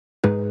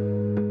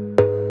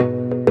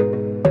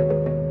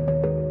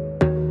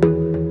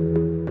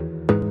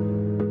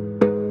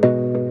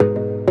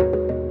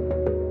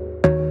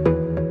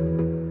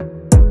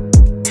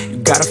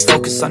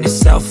focus on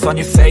yourself, on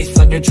your faith,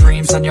 on your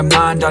dreams, on your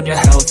mind, on your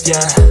health,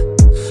 yeah.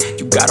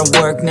 You gotta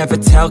work, never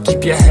tell,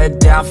 keep your head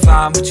down,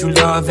 find what you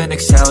love and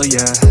excel,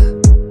 yeah.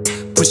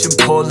 Push and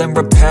pull and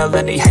repel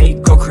any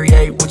hate, go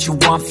create what you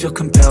want, feel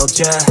compelled,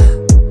 yeah.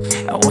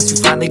 And once you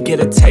finally get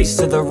a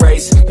taste of the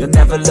race, you'll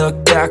never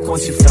look back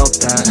once you felt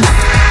that.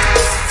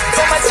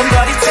 Don't let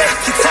somebody take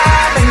your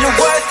time and your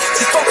worth,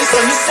 just focus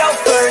on yourself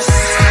first.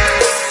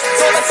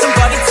 Don't let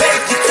somebody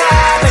take your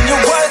time and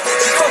your worth,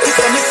 just focus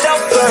on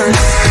yourself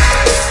first.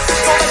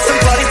 Don't let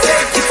somebody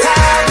take your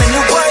time and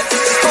your worth,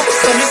 just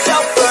focus on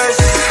yourself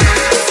first.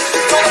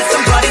 Don't let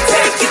somebody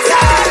take your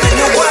time and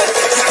your worth,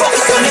 just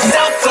focus on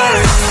yourself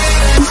first.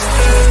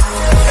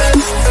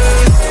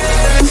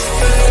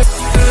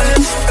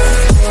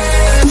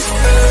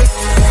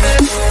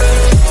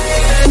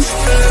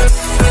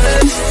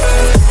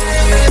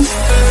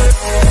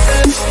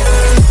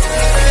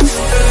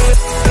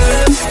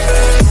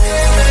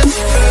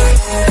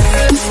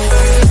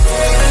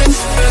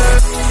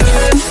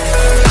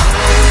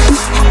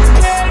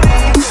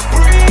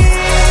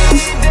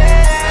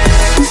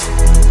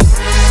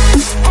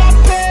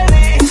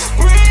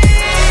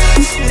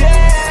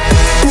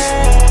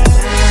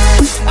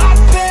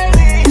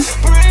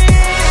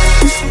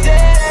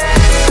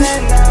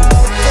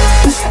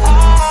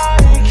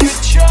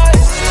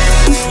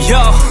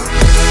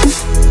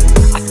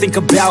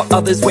 About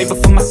others way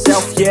before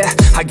myself, yeah.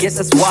 I guess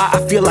that's why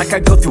I feel like I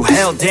go through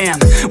hell, damn.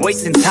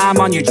 Wasting time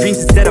on your dreams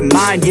instead of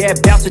mine, yeah.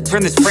 About to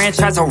turn this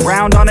franchise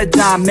around on a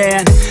dime,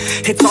 man.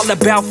 It's all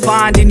about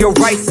finding your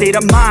right state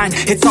of mind.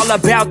 It's all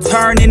about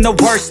turning the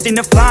worst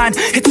into fine.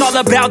 It's all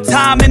about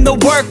time and the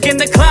work and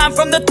the climb.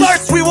 From the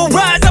thirst we will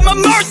rise, I'm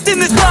immersed in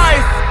this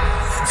life.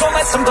 Don't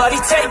let somebody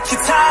take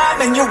your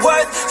time and your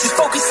worth, just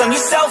focus on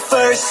yourself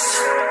first.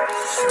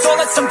 Don't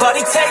let somebody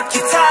take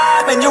your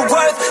time and your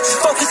worth, just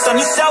focus on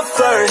yourself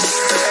first.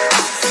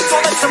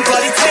 Don't let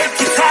somebody take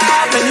your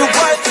time and your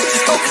worth,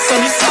 just focus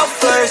on yourself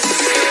first.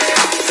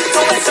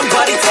 Don't let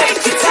somebody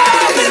take your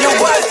time and your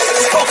worth,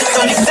 just focus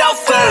on yourself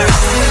first.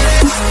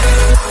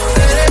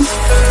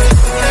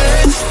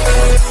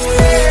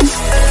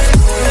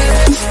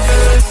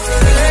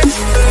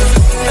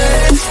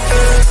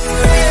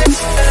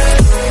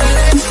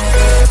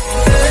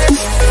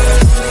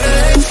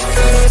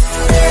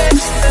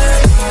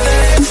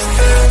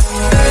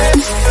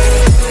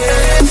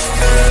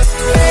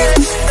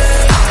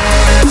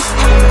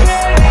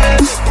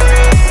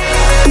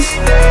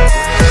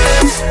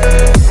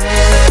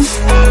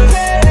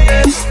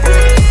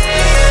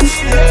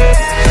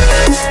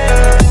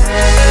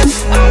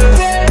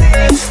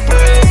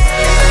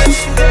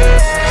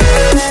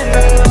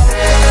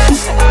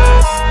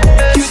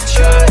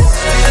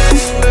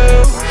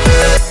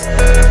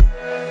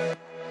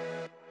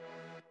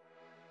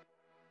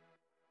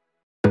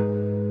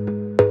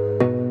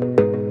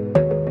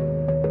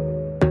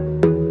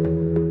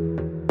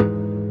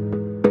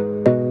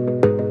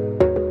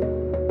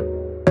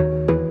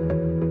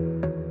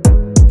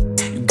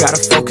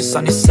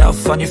 On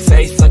yourself, on your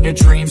faith, on your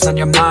dreams, on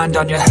your mind,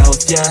 on your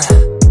health, yeah.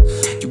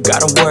 You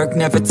gotta work,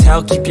 never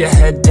tell, keep your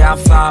head down,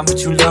 find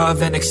what you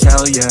love and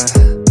excel, yeah.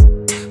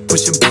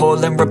 Push and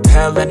pull and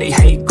repel any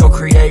hate, go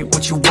create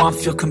what you want,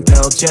 feel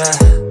compelled, yeah.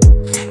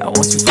 And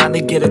once you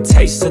finally get a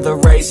taste of the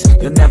race,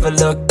 you'll never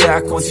look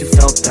back once you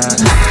felt that.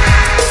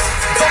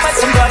 Don't let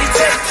somebody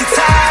take your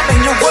time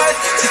and your worth,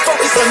 just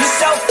focus on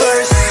yourself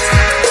first.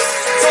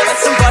 Don't let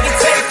somebody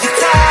take your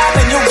time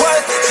and your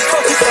worth, just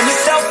focus on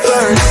yourself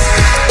first.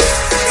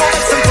 Don't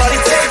let somebody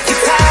take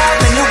your time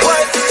and your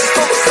worth, just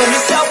focus on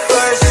yourself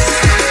first.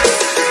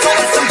 Don't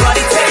let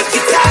somebody take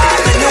your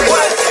time and your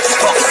worth, just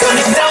focus on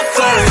yourself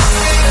first.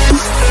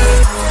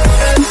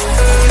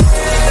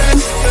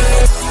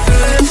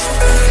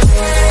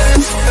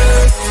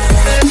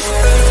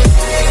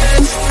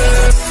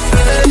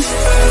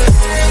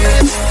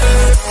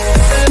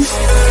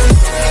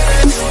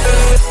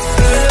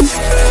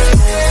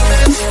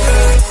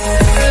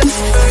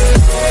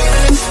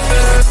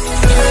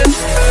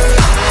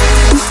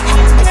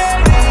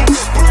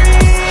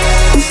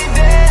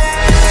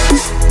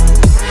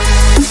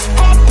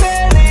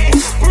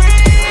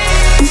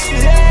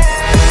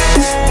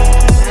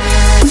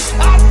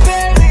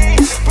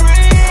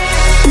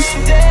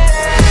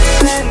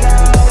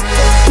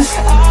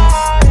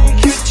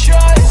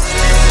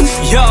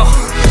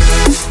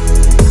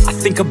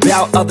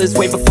 About others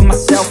way before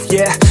myself,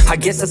 yeah. I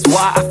guess that's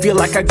why I feel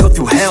like I go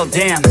through hell,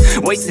 damn.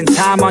 Wasting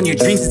time on your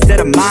dreams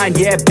instead of mine,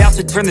 yeah. About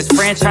to turn this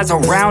franchise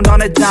around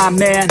on a dime,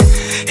 man.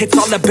 It's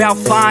all about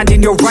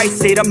finding your right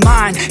state of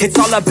mind. It's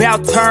all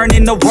about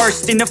turning the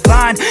worst into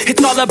fine.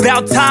 It's all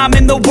about time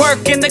and the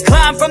work and the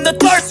climb. From the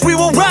thirst we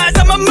will rise,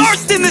 I'm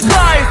immersed in this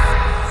life.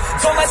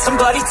 Don't let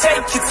somebody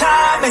take your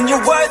time and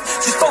your worth,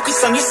 just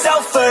focus on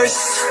yourself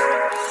first.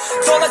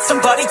 Don't let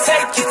somebody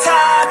take your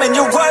time and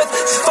your worth,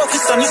 just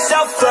focus on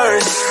yourself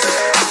first.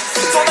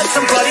 Don't let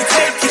somebody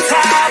take your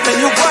time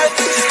and your worth,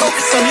 just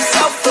focus on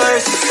yourself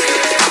first.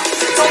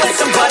 Don't let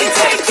somebody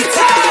take your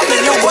time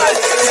and your worth,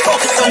 just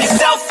focus on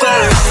yourself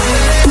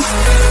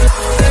first.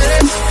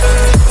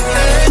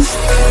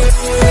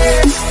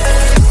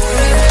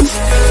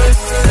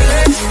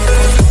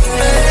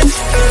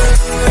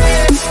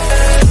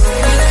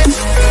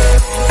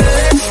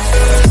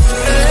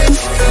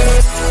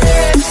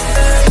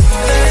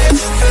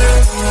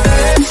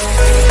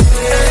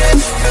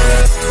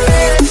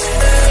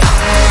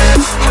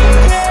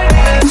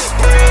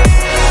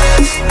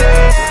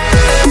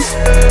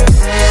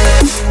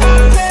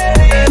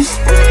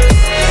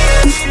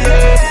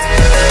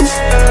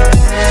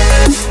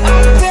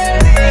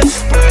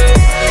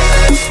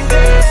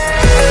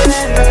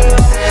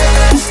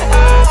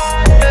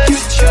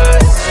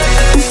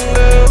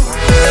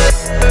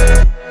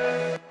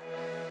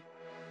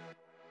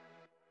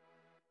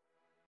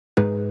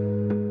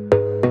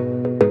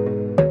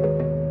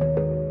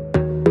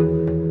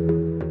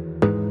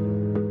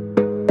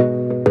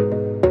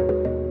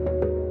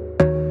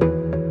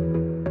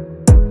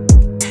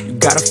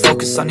 gotta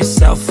focus on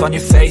yourself, on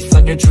your faith,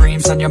 on your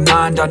dreams, on your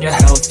mind, on your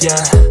health, yeah.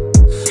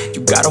 You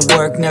gotta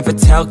work, never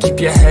tell, keep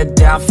your head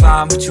down,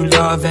 find what you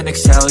love and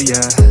excel,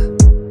 yeah.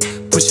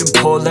 Push and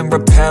pull and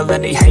repel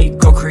any hate,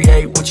 go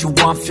create what you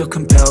want, feel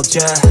compelled,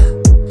 yeah.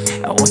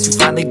 And once you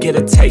finally get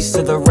a taste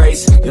of the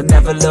race, you'll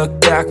never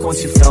look back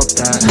once you felt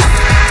that.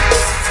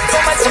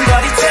 Don't let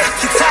somebody take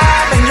your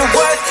time and your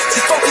worth,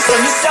 just focus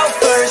on yourself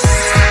first.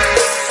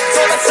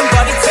 Don't let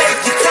somebody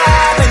take your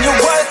time and your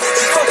worth,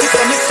 just focus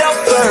on yourself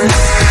first.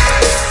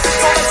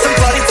 Don't let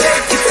somebody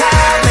take your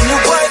time and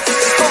your worth,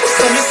 just focus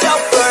on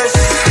yourself first.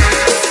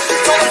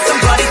 Don't let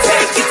somebody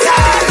take your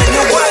time and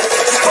your worth,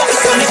 just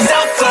focus on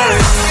yourself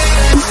first.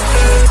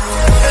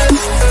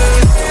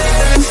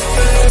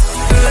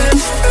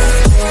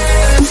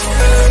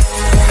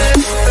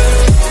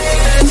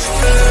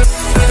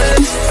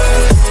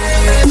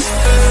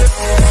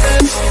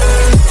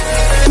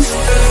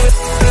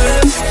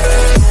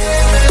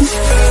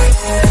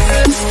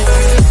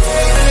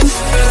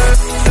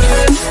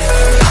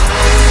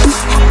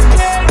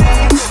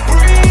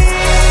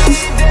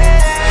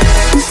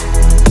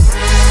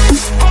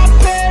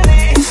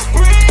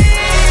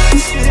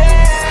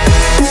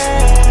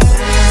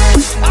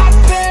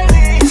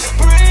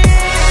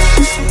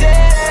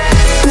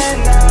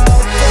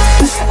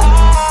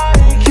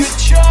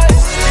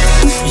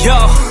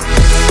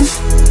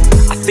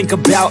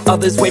 About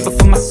others way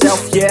before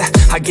myself, yeah.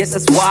 I guess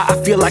that's why I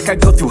feel like I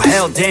go through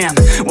hell, damn.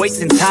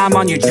 Wasting time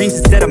on your dreams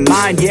instead of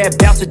mine, yeah.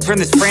 About to turn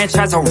this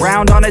franchise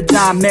around on a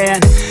dime, man.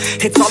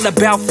 It's all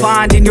about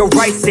finding your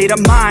right state of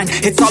mind.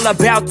 It's all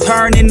about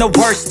turning the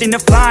worst into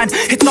fine.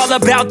 It's all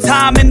about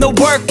time and the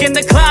work and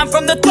the climb.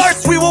 From the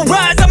thirst we will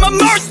rise, I'm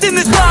immersed in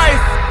this life.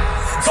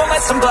 Don't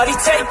let somebody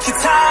take your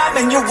time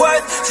and your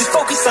worth, just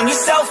focus on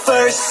yourself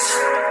first.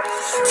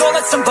 Don't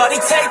let somebody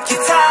take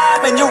your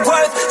time and your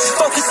worth, just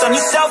focus on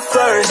yourself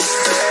first.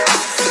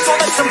 Don't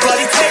let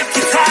somebody take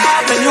your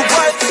time and your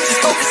worth,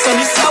 just focus on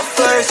yourself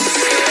first.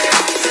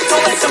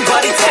 Don't let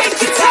somebody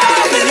take your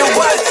time and your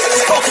worth,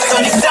 just focus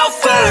on yourself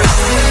first.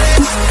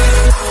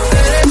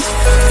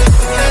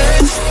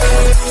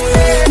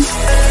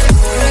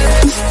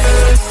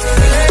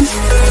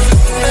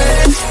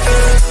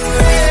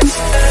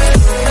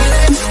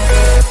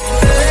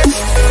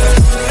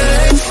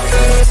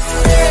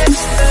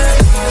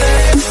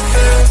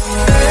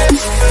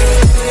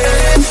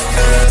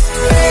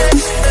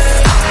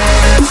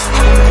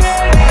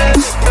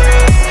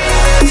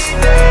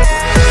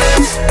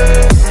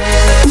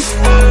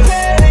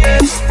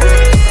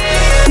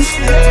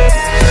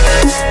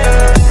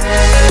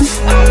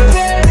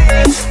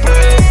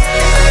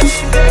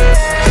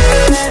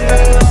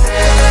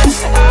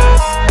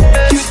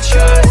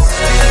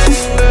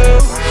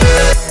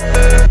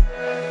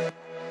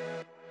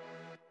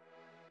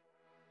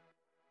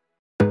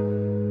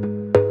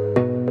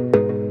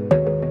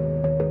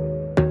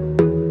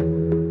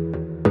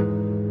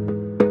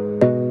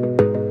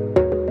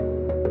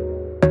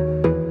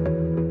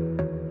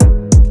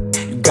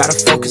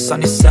 On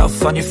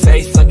yourself, on your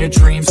faith, on your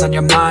dreams, on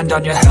your mind,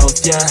 on your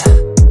health, yeah.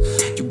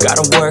 You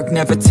gotta work,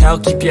 never tell,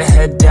 keep your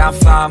head down,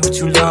 find what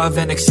you love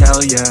and excel,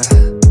 yeah.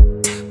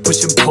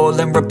 Push and pull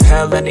and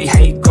repel any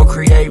hate, go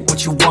create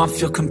what you want,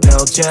 feel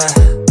compelled, yeah.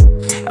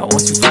 And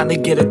once you finally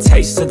get a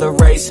taste of the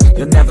race,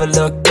 you'll never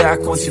look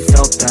back once you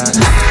felt that.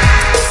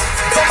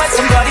 Don't let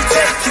somebody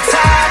take your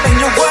time and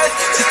your worth,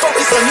 just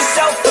focus on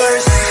yourself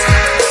first.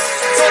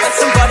 Don't let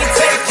somebody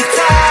take your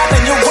time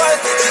and your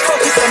worth, just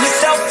focus on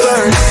yourself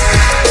first.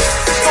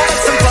 Don't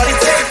let somebody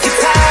take your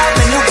time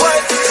and your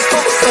worth, just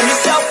focus on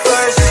yourself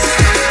first.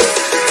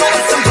 Don't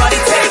let somebody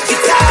take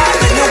your time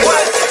and your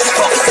worth, just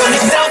focus on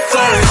yourself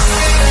first.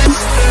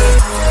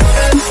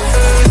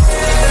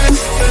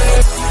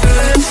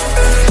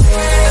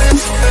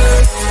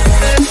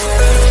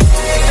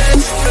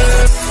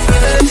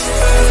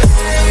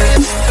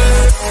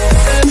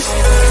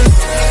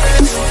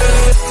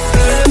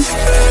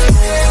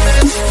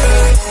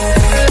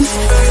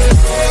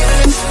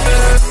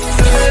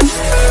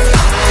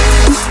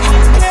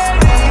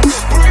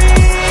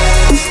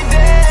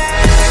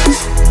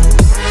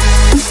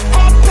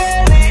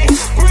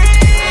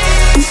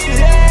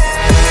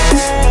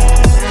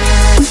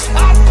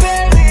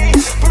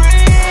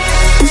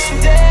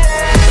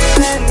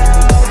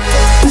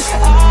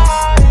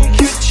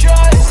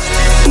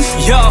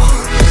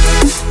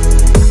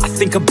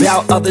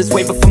 About others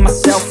way before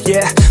myself,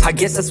 yeah. I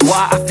guess that's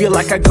why I feel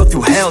like I go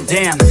through hell,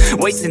 damn.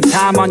 Wasting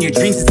time on your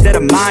dreams instead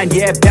of mine,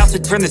 yeah. About to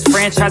turn this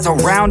franchise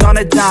around on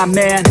a dime,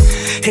 man.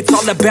 It's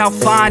all about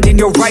finding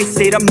your right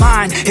state of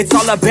mind. It's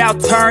all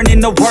about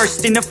turning the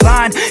worst into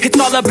fine. It's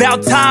all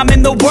about time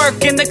and the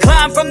work and the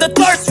climb. From the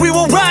thirst we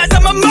will rise,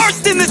 I'm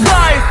immersed in this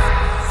life.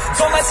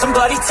 Don't let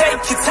somebody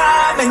take your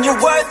time and your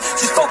worth,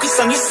 just focus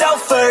on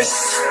yourself first.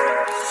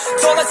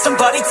 Don't let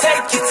somebody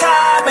take your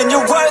time and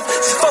your worth,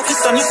 just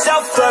focus on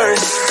yourself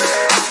first.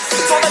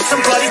 Don't let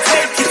somebody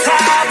take your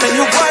time and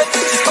your worth,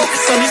 just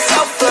focus on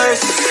yourself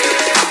first.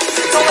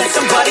 Don't let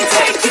somebody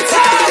take your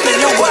time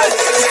and your worth,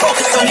 just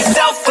focus on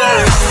yourself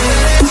first.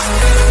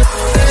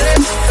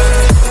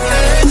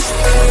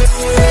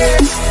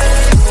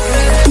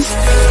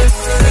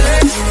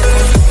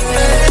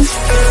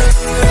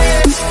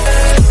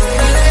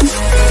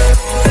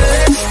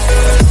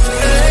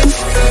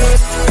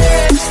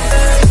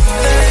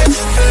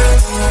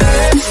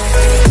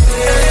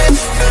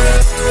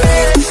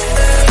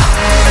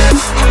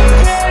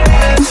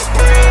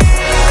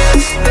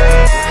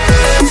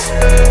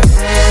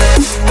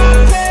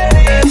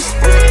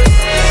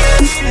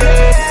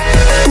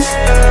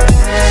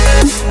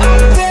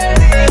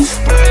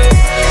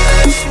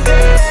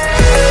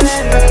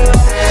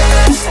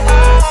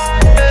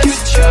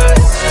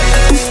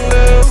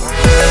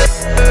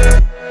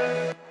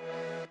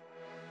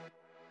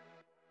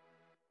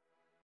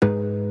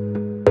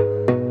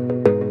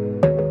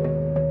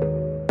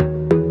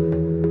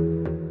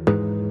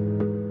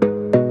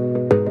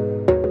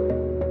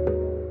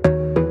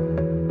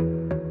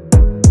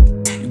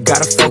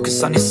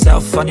 focus on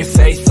yourself, on your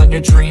faith, on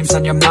your dreams,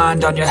 on your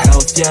mind, on your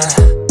health, yeah.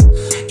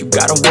 You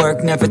gotta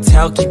work, never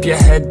tell, keep your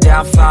head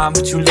down, find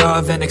what you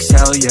love and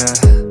excel, yeah.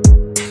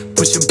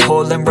 Push and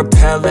pull and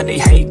repel any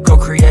hate, go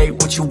create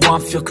what you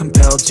want, feel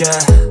compelled, yeah.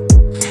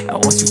 And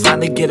once you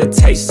finally get a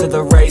taste of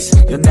the race,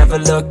 you'll never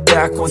look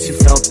back once you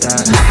felt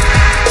that.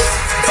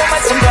 Don't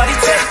let somebody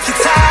take your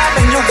time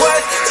and your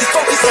worth, just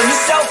focus on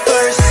yourself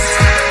first.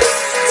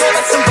 Don't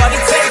let somebody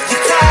take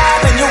your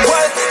time and your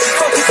worth, just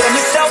focus on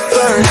yourself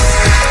first.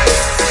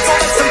 Don't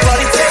let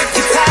somebody take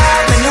your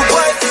time and your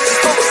worth, just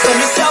focus on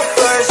yourself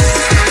first.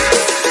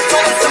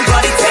 Don't let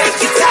somebody take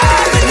your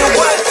time and your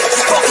worth,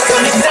 just focus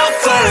on yourself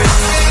first.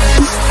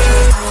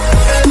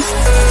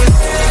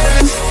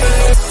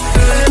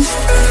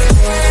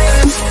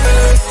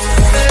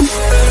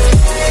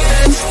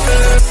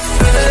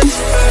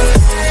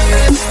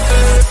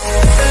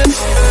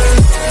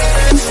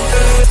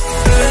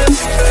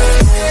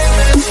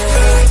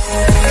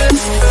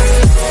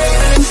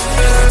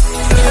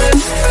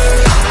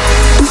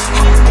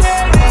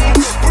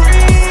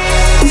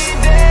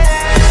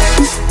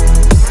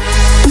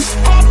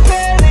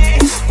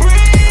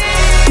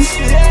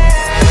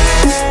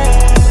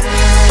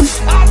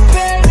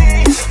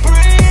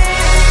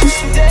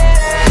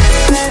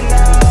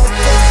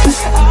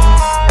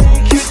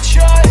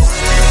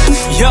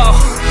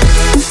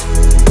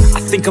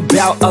 Think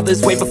about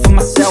others way before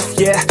myself,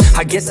 yeah.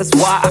 I guess that's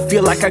why I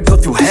feel like I go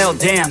through hell,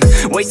 damn.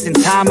 Wasting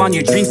time on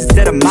your dreams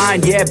instead of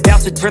mine, yeah.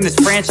 About to turn this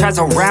franchise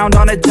around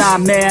on a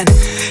dime, man.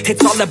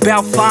 It's all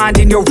about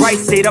finding your right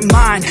state of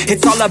mind.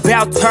 It's all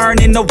about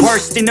turning the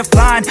worst into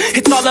fine.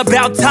 It's all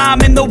about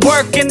time and the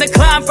work and the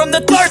climb. From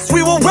the thirst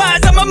we will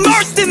rise, I'm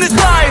immersed in this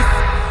life.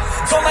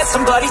 Don't let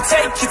somebody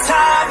take your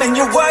time and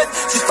your worth,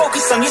 just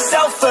focus on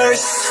yourself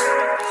first.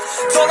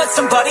 Don't let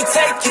somebody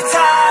take your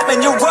time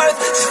and your worth,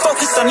 just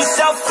focus on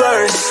yourself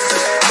first.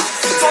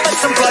 Don't let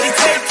somebody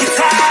take your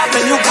time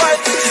and your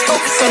worth, just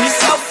focus on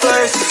yourself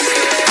first.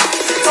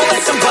 Don't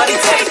let somebody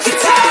take your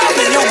time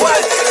and your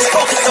worth, just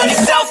focus on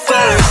yourself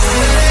first.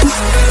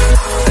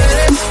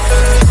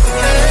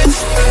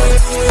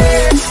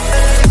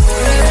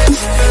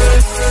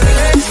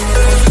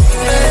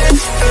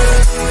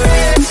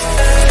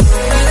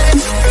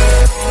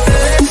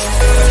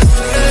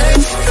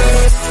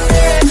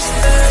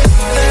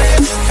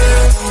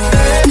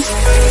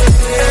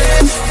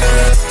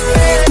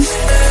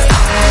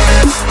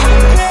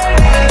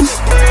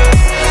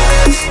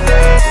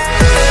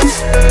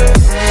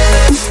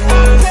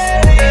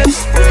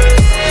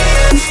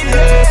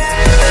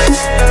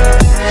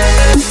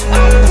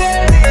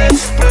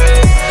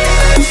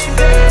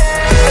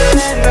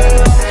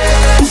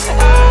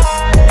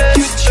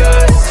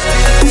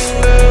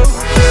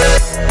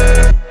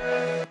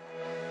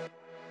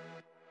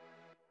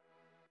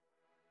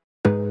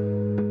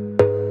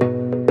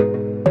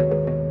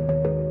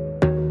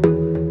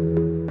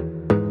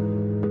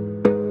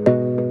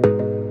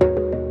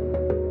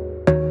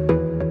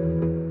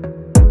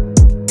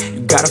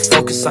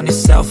 On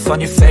yourself,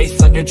 on your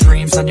faith, on your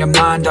dreams, on your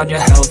mind, on your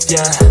health,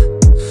 yeah.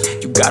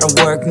 You gotta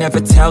work, never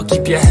tell,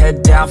 keep your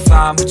head down,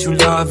 find what you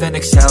love and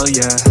excel,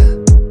 yeah.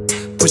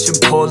 Push and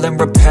pull and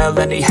repel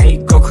any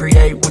hate, go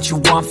create what you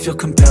want, feel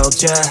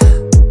compelled, yeah.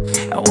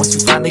 And once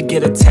you finally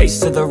get a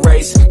taste of the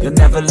race, you'll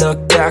never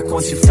look back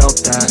once you felt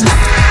that.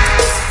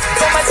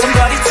 Don't let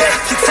somebody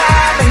take your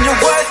time and your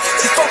worth,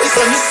 just focus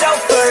on yourself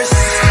first.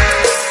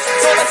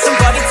 Don't let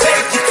somebody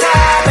take your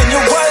time and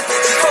your worth,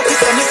 just focus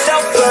on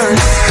yourself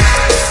first.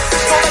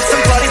 Don't let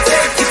somebody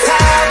take your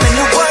time and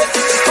your worth,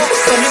 just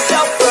focus on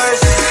yourself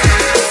first.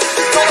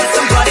 Don't let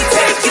somebody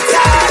take your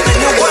time and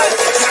your worth,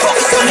 just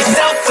focus on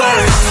yourself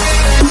first.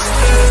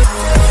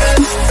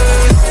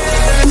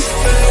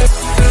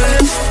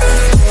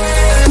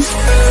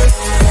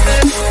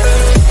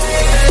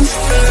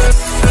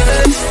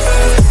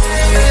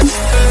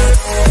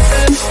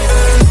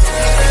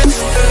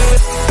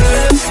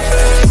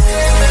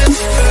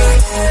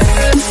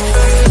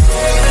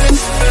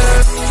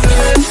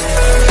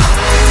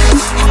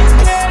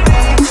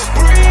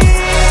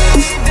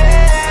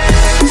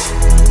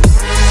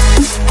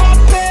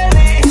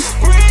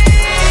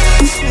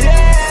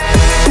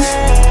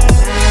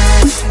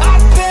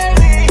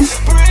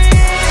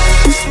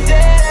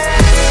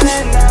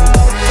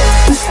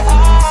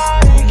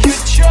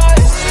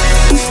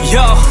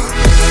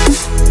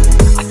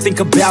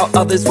 About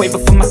others way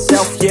before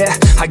myself, yeah.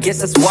 I guess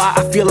that's why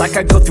I feel like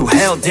I go through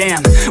hell,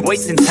 damn.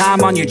 Wasting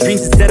time on your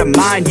dreams instead of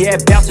mine, yeah.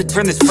 About to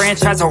turn this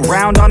franchise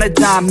around on a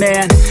dime,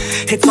 man.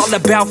 It's all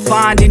about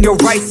finding your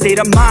right state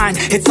of mind.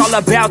 It's all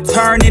about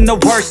turning the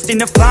worst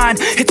into fine.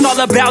 It's all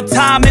about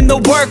time and the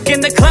work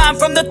and the climb.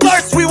 From the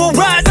thirst we will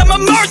rise, I'm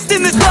immersed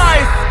in this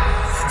life.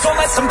 Don't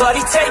let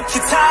somebody take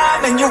your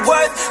time and your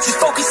worth, just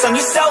focus on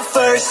yourself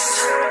first.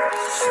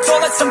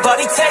 Don't let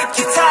somebody take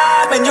your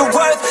time and your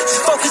worth,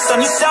 just focus on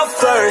yourself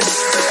first.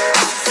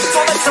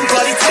 Don't let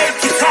somebody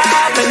take your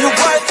time and your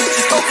worth,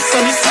 just focus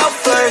on yourself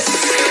first.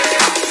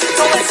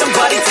 Don't let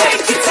somebody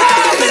take your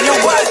time and your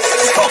worth,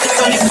 just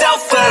focus on yourself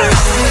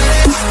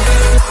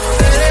first.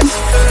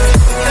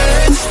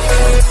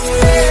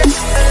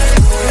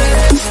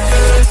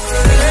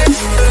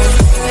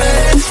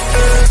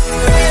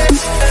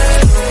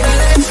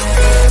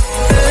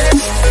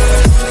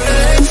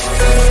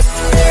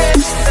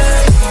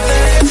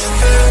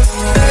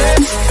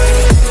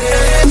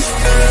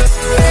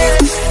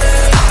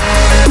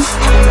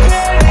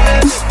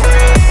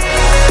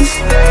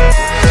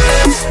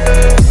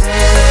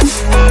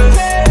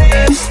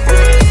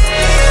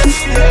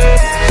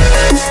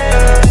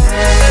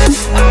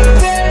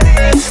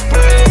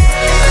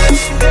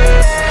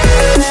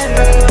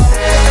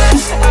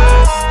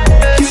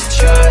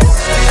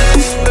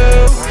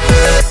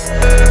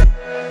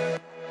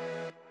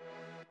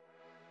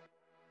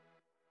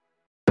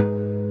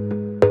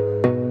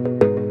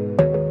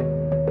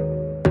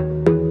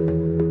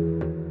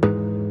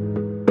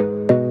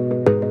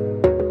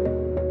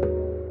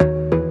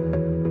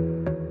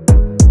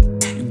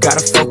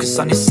 gotta focus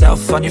on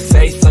yourself, on your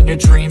faith, on your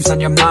dreams, on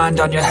your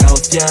mind, on your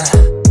health, yeah.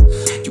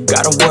 You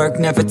gotta work,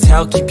 never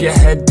tell, keep your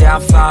head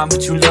down, find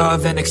what you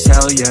love and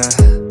excel, yeah.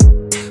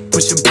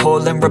 Push and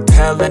pull and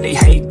repel any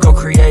hate, go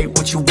create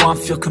what you want,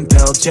 feel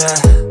compelled, yeah.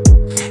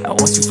 And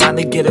once you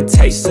finally get a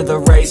taste of the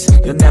race,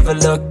 you'll never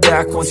look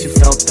back once you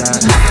felt that.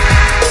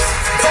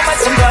 Don't let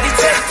somebody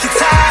take your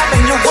time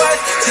and your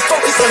worth, just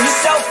focus on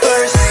yourself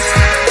first.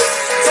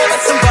 Don't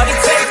let somebody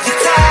take your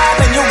time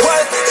and your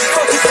worth, just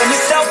focus on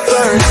yourself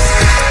first.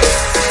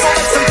 Don't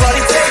let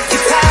somebody take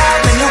your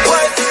time and your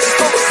worth, just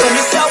focus on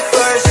yourself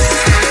first.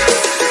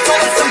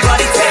 Don't let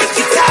somebody take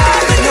your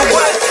time and your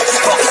worth, just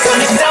focus on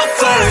yourself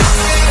first.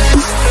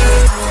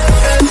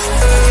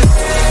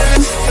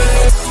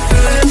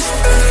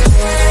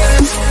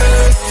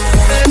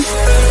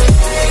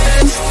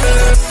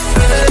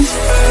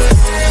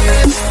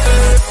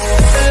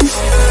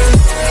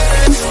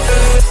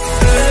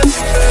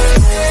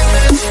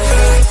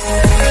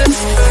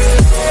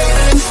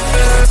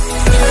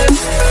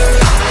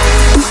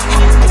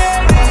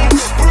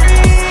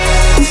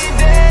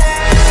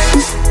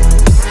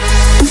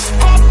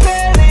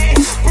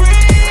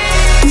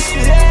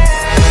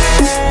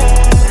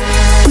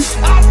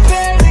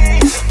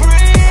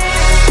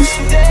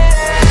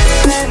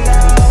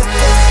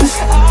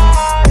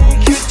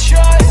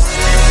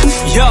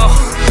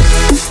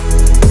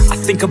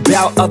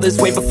 About others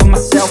way before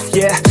myself,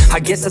 yeah. I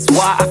guess that's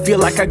why I feel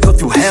like I go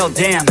through hell,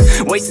 damn.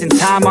 Wasting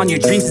time on your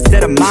dreams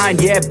instead of mine,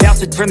 yeah. About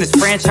to turn this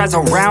franchise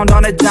around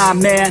on a dime,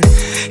 man.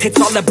 It's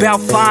all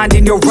about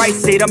finding your right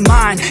state of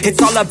mind.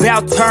 It's all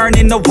about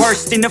turning the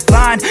worst into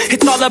fine.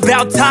 It's all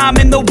about time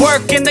and the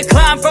work and the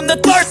climb. From the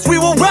thirst we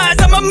will rise,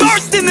 I'm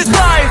immersed in this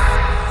life.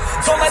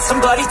 Don't let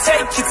somebody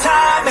take your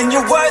time and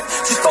your worth,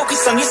 just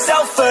focus on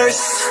yourself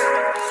first.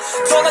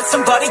 Don't let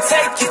somebody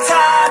take your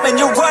time and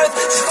your worth,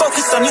 just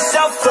focus on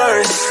yourself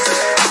first.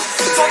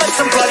 Don't let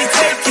somebody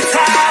take your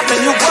time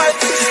and your worth,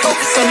 just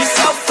focus on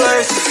yourself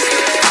first.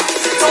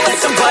 Don't let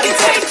somebody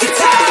take your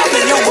time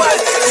and your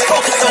worth, just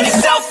focus on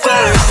yourself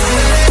first.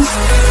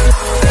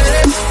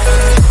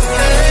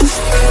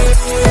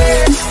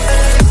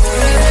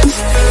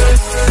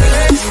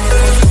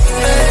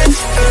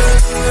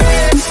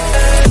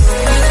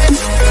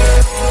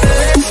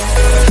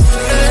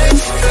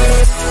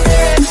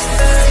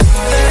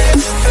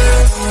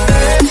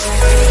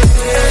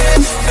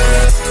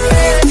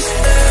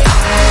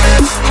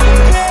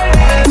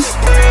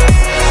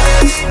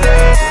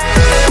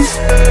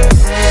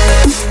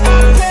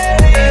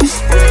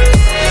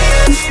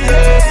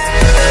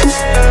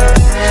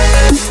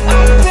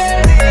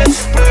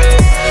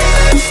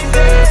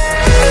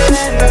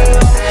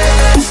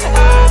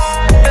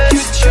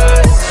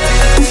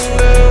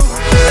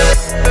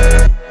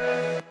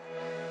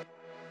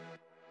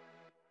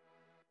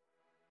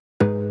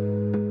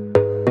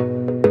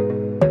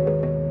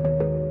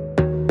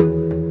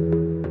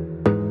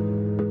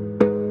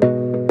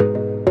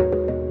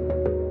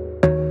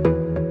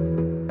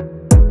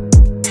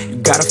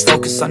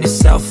 On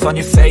yourself, on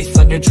your faith,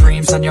 on your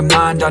dreams, on your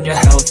mind, on your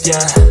health,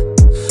 yeah.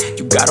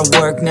 You gotta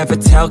work, never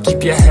tell,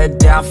 keep your head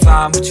down,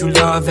 find what you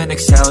love and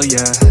excel,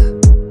 yeah.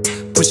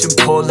 Push and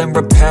pull and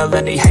repel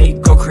any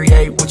hate, go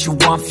create what you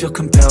want, feel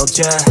compelled,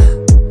 yeah.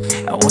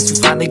 And once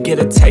you finally get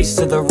a taste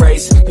of the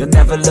race, you'll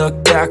never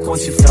look back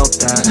once you felt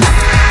that.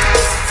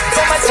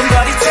 Don't let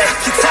somebody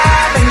take your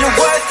time and your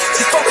worth,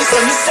 just focus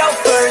on yourself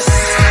first.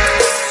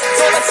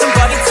 Don't let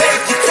somebody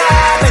take your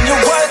time and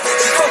your worth,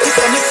 just focus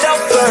on yourself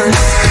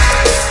first.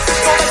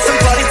 Don't let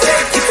somebody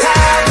take your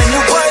time and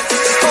your worth,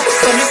 just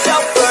focus on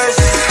yourself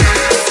first.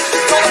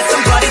 Don't let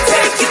somebody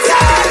take your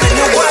time and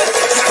your worth,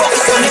 just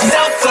focus on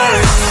yourself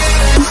first.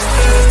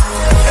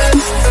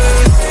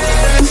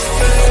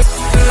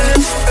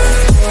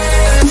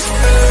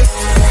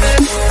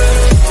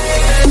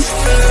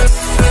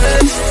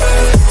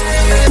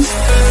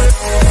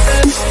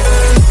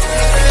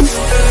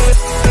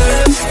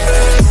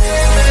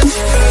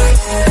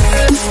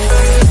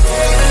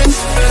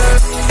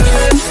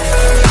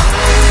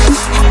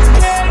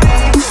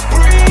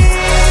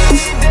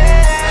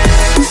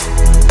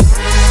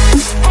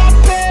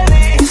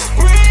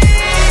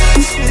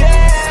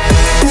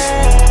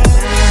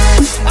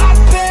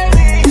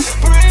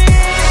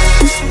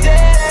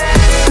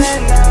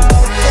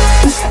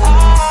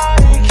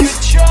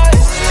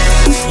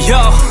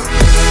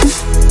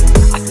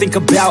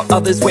 About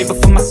others way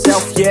before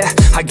myself, yeah.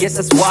 I guess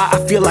that's why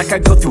I feel like I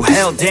go through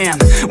hell, damn.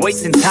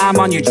 Wasting time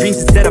on your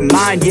dreams instead of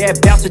mine, yeah.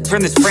 About to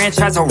turn this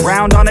franchise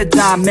around on a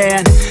dime,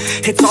 man.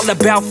 It's all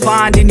about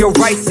finding your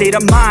right state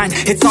of mind.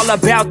 It's all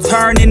about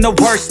turning the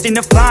worst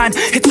into fine.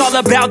 It's all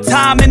about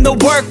time and the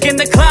work and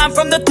the climb.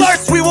 From the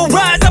thirst we will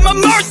rise, I'm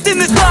immersed in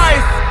this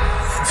life.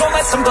 Don't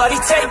let somebody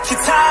take your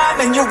time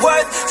and your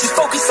worth, just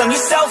focus on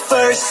yourself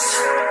first.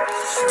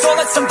 Don't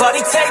let somebody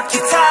take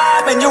your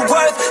time and your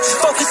worth, just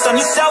focus on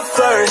yourself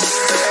first.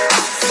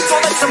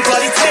 Don't let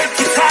somebody take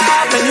your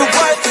time and your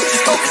worth,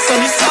 just focus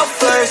on yourself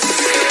first.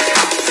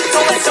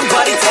 Don't let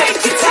somebody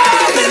take your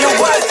time and your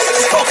worth,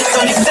 just focus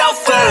on yourself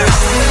first.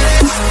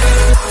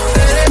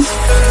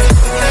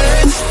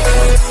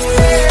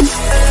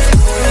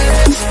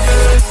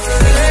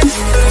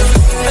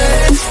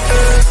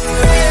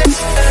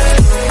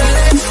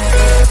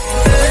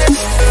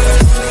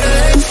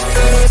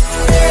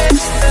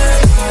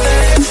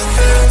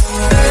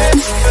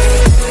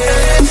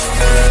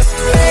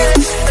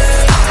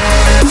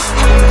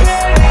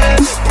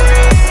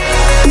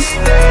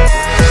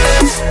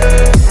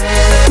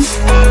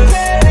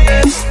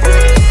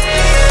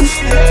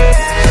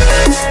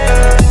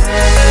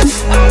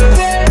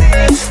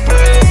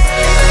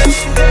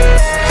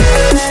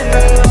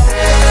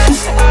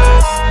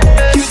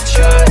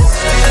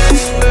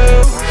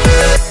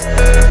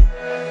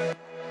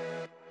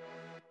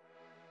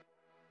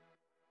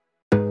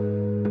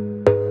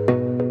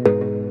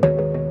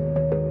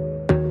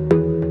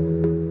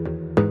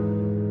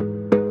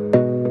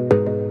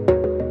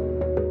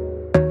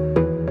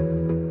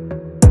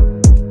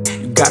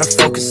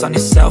 focus on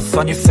yourself,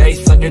 on your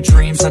faith, on your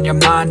dreams, on your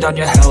mind, on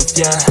your health,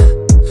 yeah.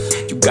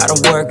 You gotta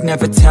work,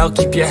 never tell,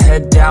 keep your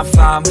head down,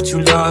 find what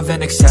you love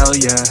and excel,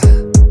 yeah.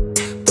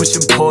 Push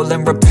and pull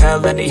and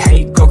repel any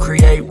hate, go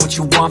create what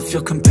you want,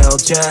 feel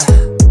compelled, yeah.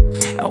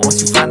 And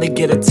once you finally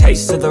get a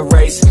taste of the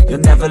race, you'll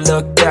never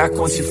look back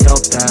once you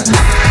felt that.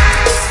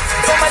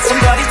 Don't let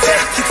somebody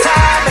take your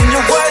time and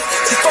your worth,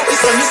 just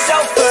focus on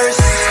yourself first.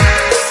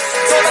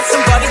 Don't let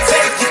somebody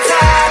take your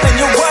time and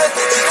your worth,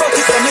 just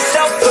focus on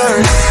yourself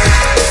first.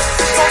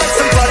 Don't let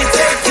somebody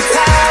take your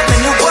time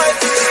and your worth,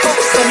 just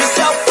focus on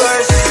yourself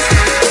first.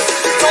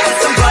 Don't let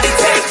somebody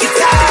take your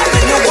time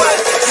and your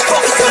worth, just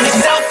focus on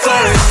yourself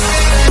first.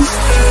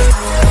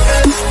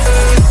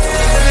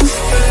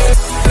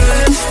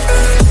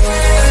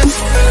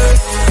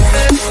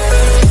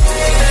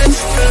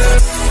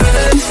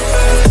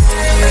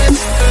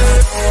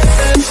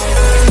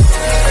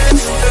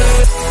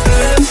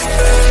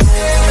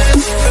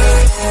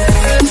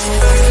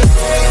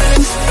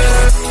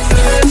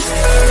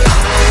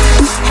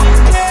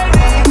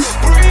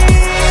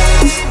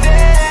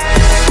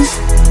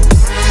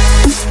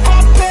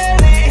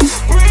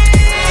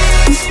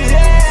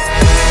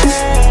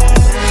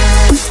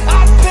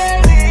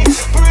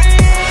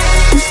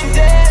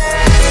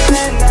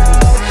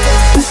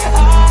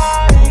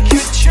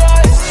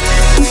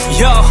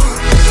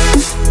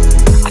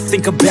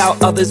 Think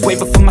about others way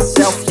before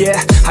myself,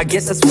 yeah. I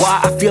guess that's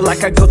why I feel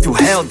like I go through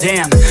hell,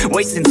 damn.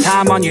 Wasting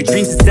time on your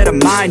dreams instead of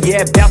mine,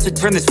 yeah. About to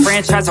turn this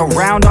franchise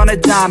around on a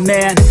dime,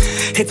 man.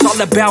 It's all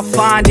about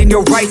finding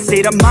your right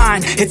state of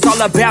mind. It's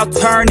all about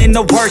turning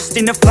the worst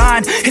into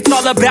fine. It's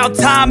all about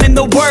time and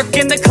the work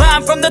and the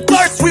climb. From the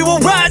thirst we will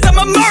rise, I'm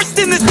immersed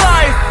in this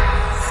life.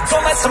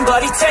 Don't let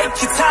somebody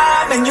take your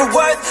time and your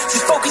worth,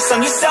 just focus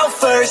on yourself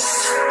first.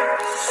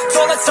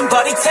 Don't let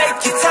somebody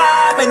take your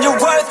time and your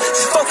worth,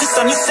 just focus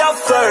on yourself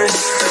first.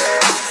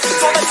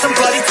 Don't let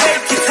somebody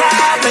take your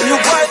time and your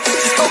worth,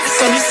 just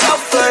focus on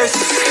yourself first.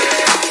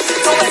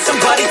 Don't let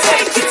somebody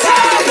take your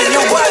time and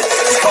your worth,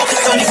 just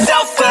focus on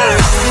yourself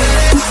first.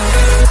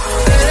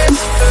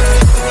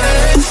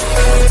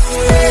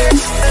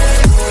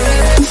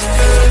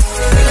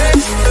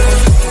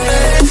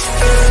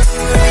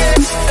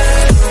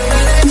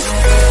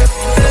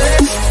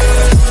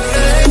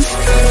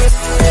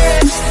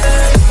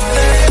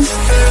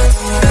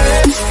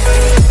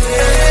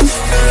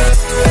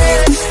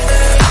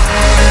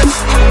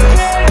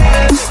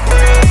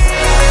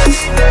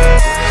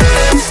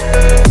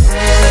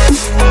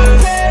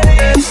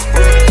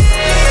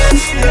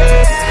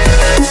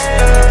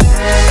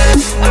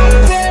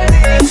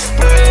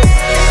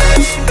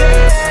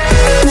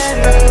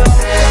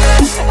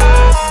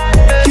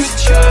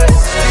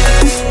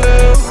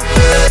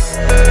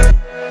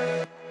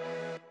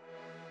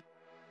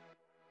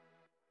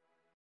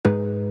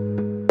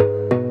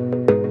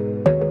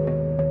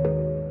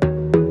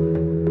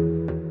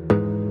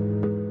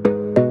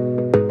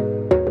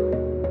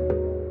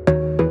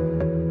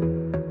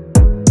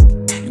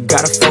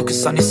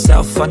 On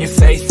yourself, on your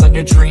faith, on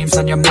your dreams,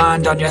 on your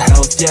mind, on your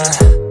health, yeah.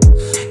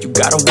 You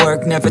gotta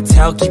work, never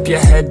tell, keep your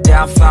head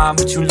down, find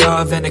what you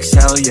love and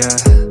excel, yeah.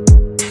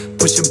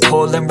 Push and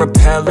pull and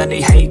repel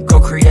any hate,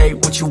 go create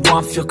what you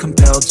want, feel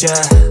compelled,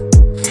 yeah.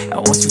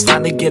 And once you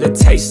finally get a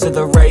taste of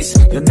the race,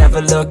 you'll never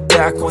look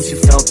back once you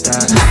felt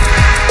that.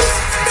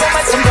 Don't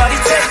let somebody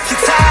take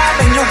your time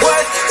and your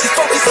worth, just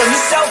focus on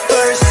yourself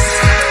first.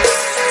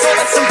 Don't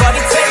let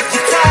somebody take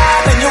your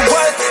time and your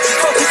worth, just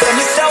focus on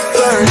yourself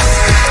first.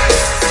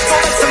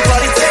 Don't let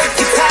somebody take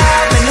your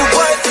time and your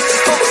worth,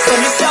 just focus on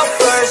yourself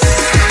first.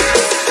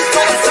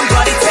 Don't let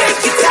somebody take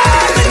your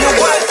time and your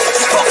worth,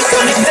 just focus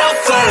on yourself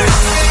first.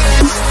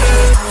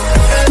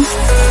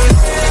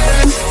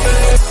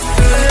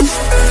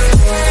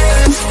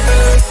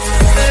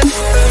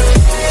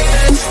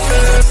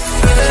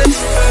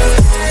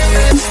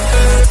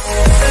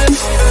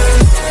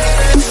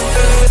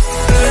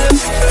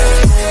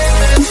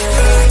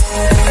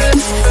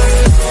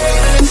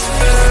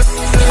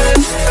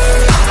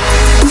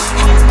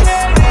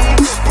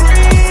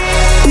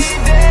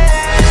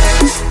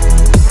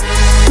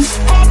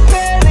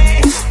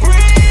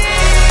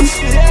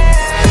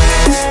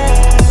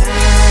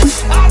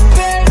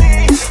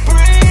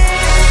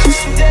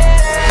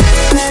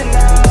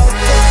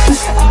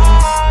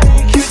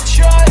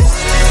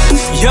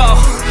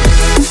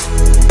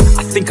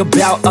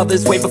 About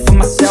others way before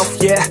myself,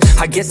 yeah.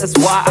 I guess that's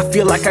why I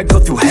feel like I go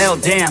through hell,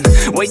 damn.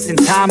 Wasting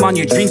time on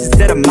your dreams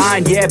instead of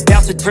mine, yeah.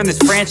 About to turn this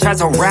franchise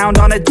around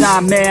on a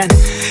dime, man.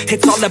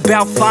 It's all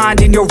about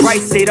finding your right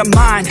state of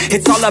mind.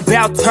 It's all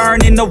about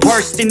turning the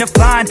worst into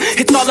fine.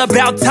 It's all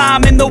about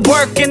time and the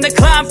work and the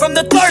climb. From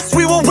the thirst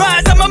we will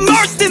rise, I'm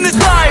immersed in this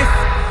life.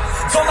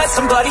 Don't let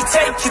somebody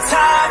take your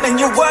time and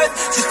your worth,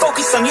 just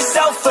focus on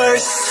yourself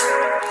first.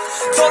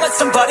 Don't let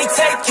somebody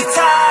take your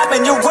time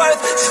and your worth,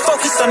 just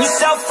focus on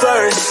yourself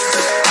first.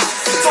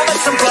 Don't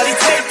let somebody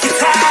take your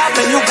time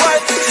and your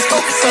worth, just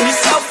focus on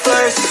yourself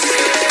first.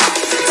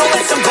 Don't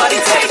let somebody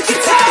take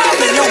your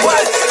time and your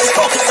worth, just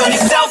focus on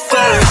yourself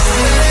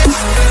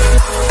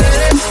first.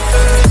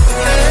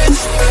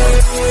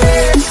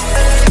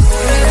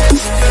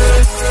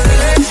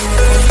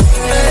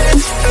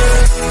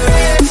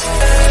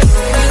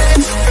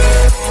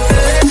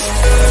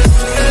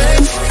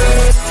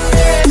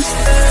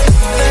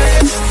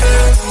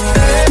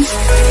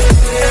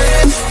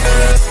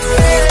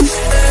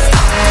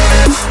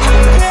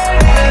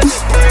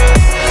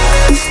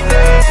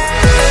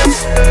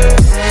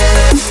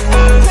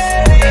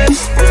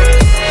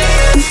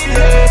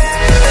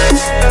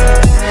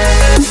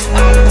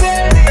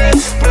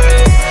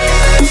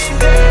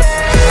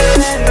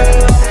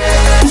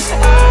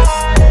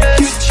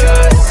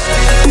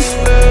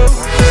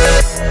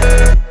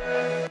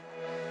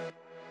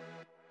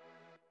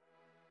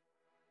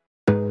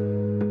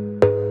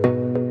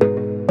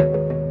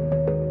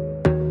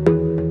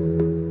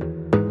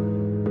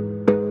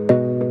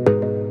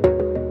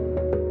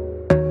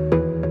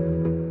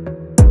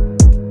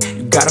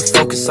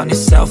 on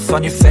yourself,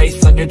 on your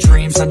faith, on your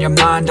dreams, on your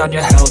mind, on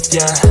your health,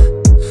 yeah.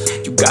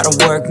 You gotta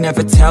work,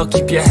 never tell,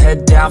 keep your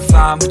head down,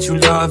 find what you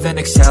love and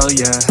excel,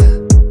 yeah.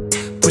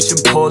 Push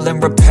and pull and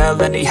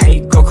repel any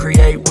hate, go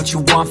create what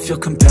you want, feel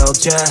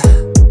compelled, yeah.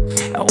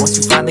 And once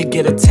you finally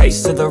get a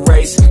taste of the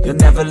race, you'll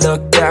never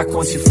look back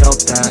once you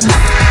felt that.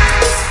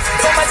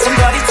 Don't let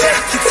somebody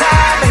take your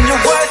time and your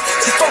worth,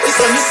 just focus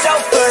on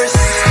yourself first.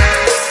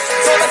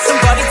 Don't let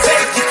somebody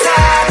take your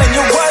time and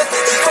your worth,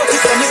 just focus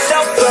on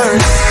yourself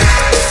first.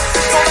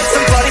 Don't let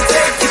somebody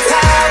take your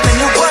time and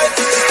your worth,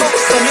 just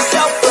focus on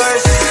yourself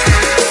first.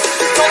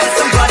 Don't let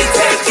somebody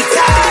take your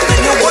time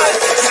and your worth,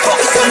 just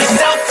focus on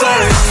yourself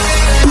first.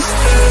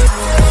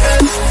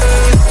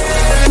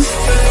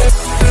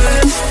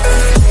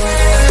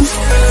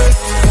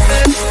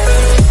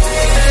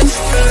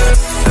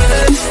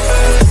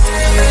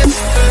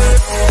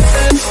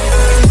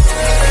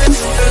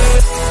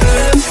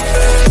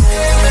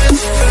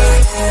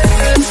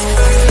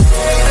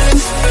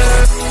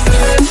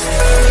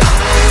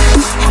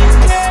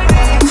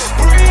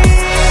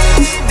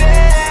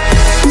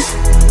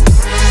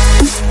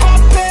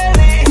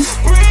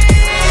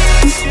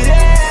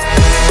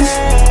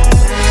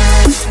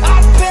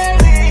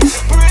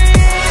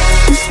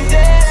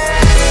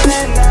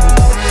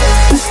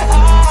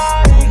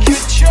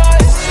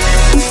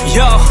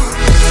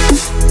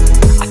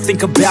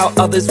 About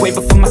others way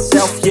before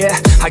myself, yeah.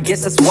 I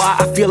guess that's why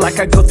I feel like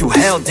I go through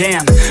hell,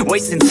 damn.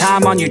 Wasting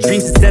time on your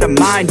dreams instead of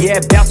mine, yeah.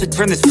 About to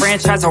turn this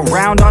franchise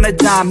around on a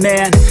dime,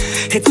 man.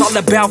 It's all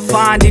about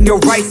finding your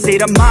right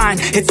state of mind.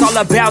 It's all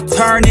about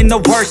turning the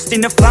worst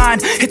into fine.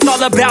 It's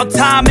all about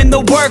time and the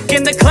work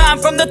and the climb.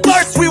 From the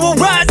thirst we will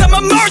rise, I'm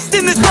immersed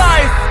in this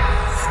life.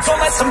 Don't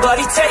let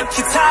somebody take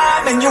your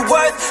time and your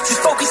worth,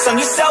 just focus on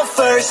yourself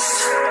first.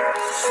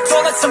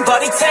 Don't let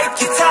somebody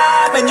take your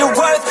time and your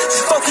worth,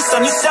 just focus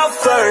on yourself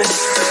first.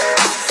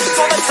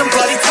 Don't let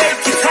somebody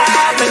take your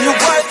time and your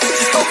worth,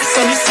 just focus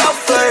on yourself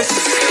first.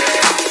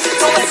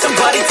 Don't let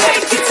somebody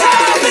take your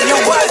time and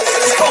your worth,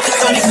 just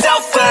focus on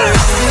yourself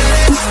first.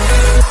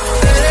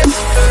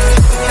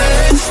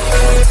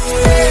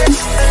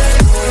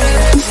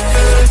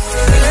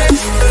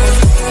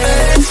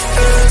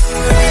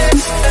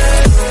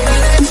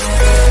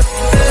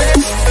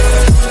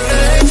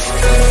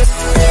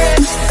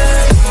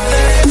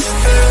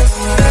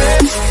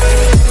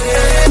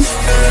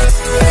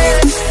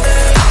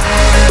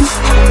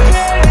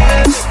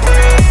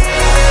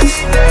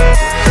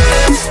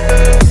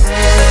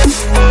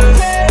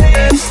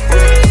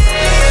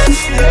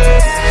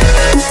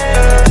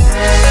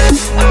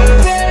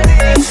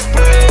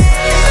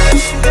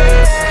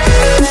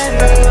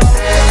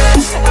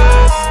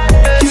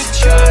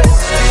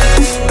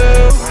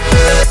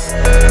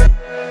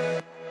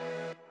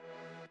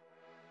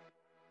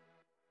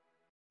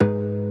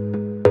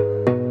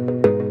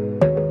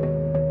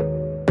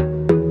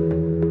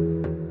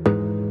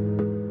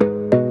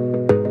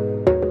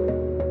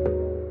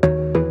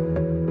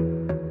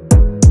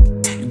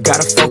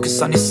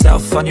 On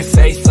yourself, on your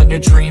faith, on your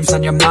dreams,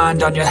 on your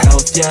mind, on your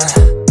health, yeah.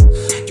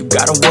 You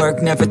gotta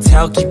work, never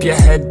tell, keep your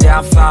head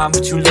down, find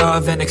what you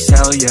love and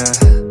excel, yeah.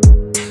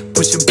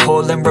 Push and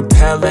pull and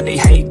repel any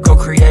hate, go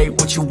create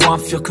what you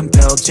want, feel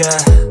compelled, yeah.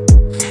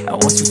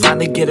 And once you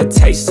finally get a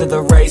taste of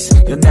the race,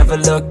 you'll never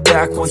look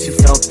back once you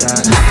felt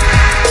that.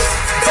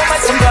 Don't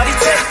let somebody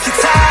take your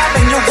time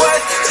and your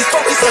worth, just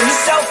focus on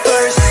yourself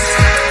first.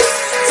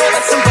 Don't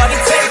let somebody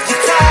take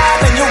your time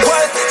and your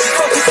worth, just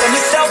focus on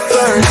yourself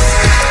first.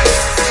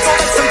 Don't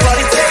let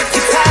somebody take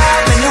your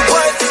time and your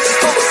worth, just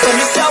focus on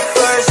yourself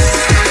first.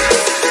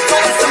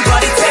 Don't let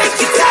somebody take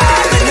your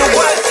time and your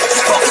worth,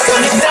 just focus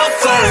on yourself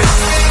first.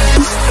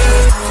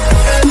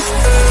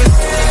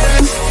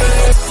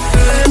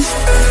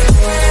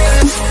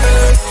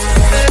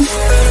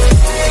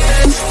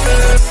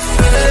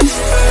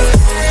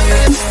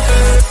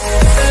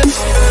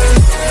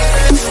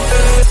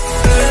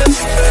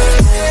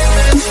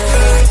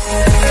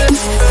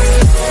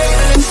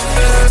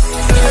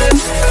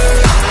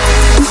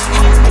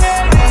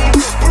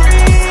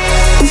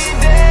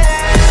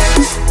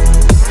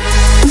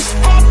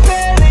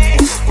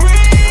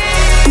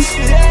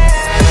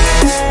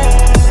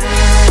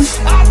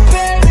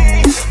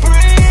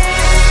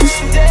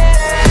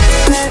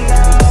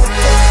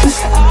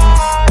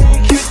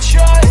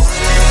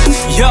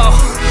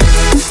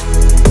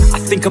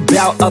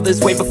 About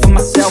others way before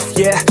myself,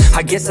 yeah.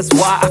 I guess that's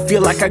why I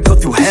feel like I go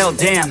through hell,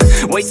 damn.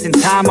 Wasting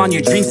time on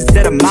your dreams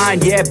instead of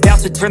mine, yeah. About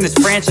to turn this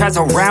franchise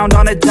around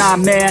on a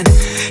dime, man.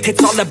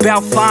 It's all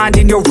about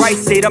finding your right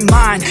state of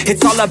mind.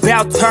 It's all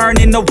about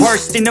turning the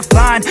worst into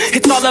fine.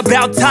 It's all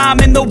about time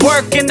and the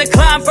work and the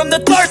climb. From the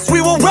thirst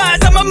we will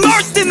rise, I'm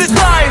immersed in this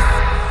life.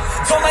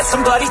 Don't let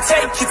somebody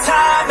take your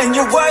time and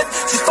your worth,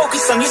 just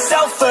focus on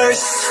yourself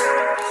first.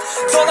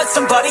 Don't let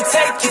somebody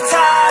take your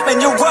time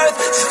and your worth,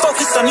 just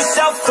focus on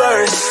yourself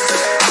first.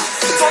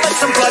 Don't let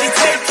somebody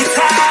take your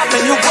time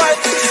and your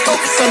worth, just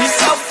focus on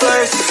yourself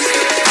first.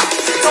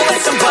 Don't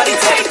let somebody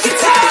take your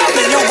time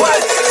and your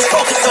worth, just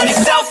focus on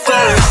yourself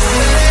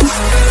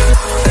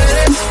first.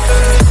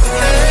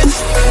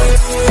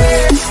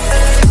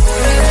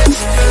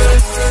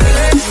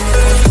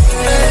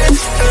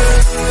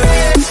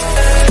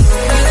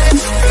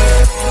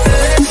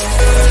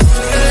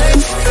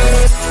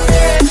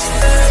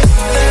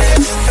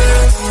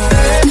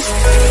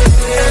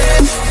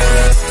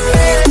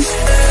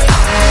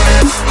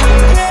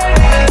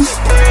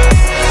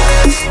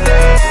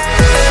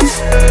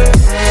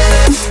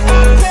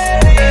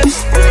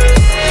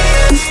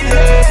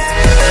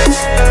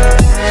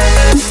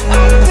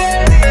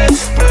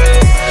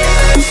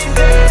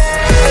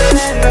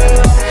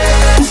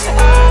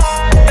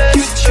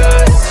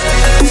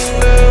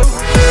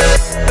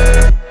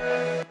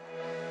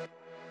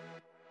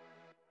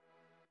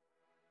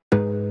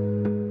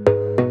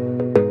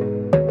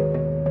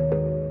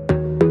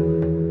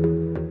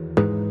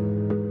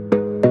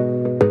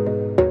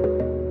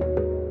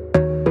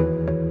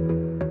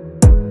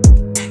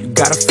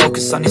 gotta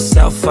focus on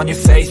yourself, on your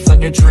faith,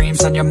 on your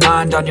dreams, on your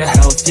mind, on your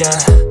health, yeah.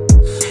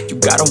 You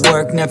gotta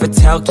work, never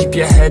tell, keep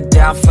your head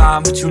down,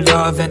 find what you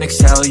love and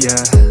excel, yeah.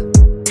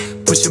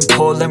 Push and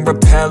pull and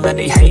repel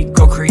any hate,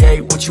 go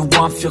create what you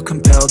want, feel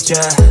compelled,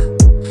 yeah.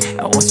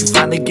 And once you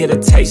finally get a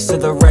taste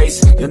of the race,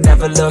 you'll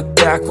never look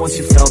back once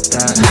you felt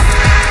that.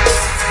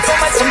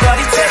 Don't let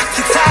somebody take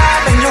your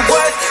time and your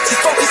worth, just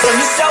focus on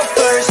yourself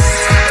first.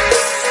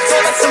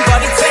 Don't let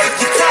somebody take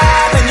your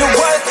time and your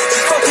worth,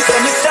 just focus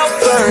on yourself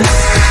first.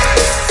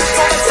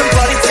 Don't let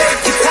somebody take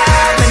your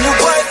time and your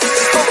worth,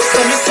 just focus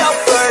on yourself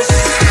first.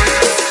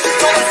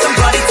 Don't let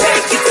somebody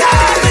take your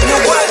time and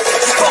your worth,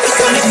 just focus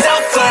on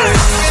yourself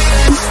first.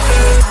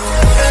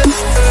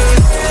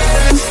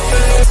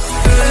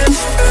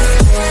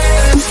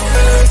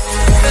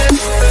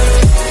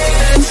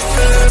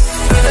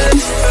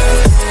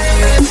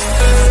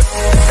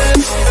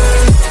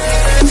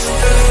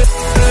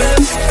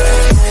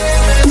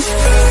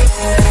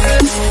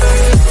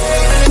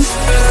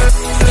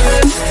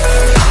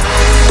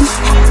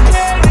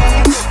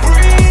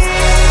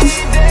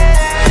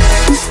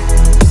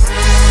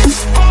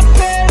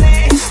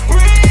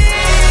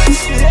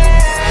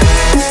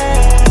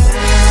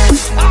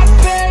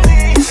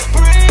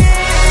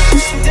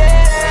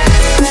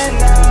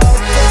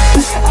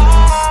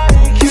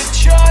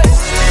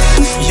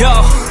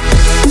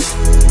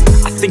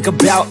 Think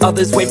about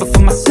others way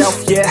before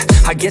myself, yeah.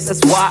 I guess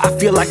that's why I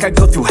feel like I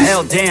go through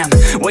hell, damn.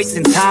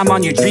 Wasting time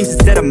on your dreams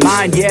instead of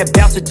mine, yeah.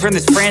 About to turn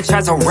this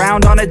franchise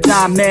around on a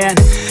dime, man.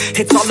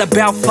 It's all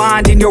about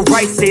finding your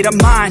right state of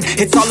mind.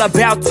 It's all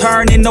about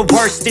turning the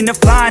worst into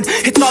fine.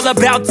 It's all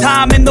about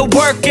time and the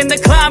work and the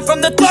climb.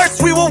 From the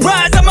thirst we will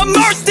rise, I'm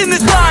immersed in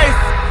this life.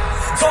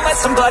 Don't let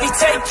somebody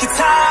take your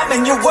time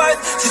and your worth,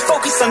 just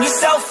focus on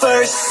yourself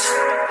first.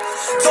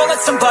 Don't let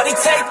somebody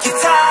take your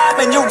time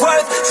and your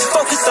worth, just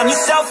focus on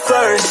yourself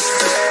first.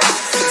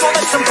 Don't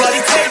let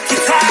somebody take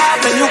your time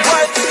and your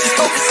worth, just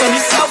focus on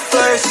yourself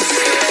first.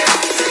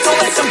 Don't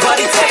let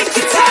somebody take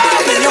your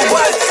time and your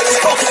worth, just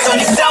focus on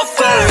yourself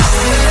first.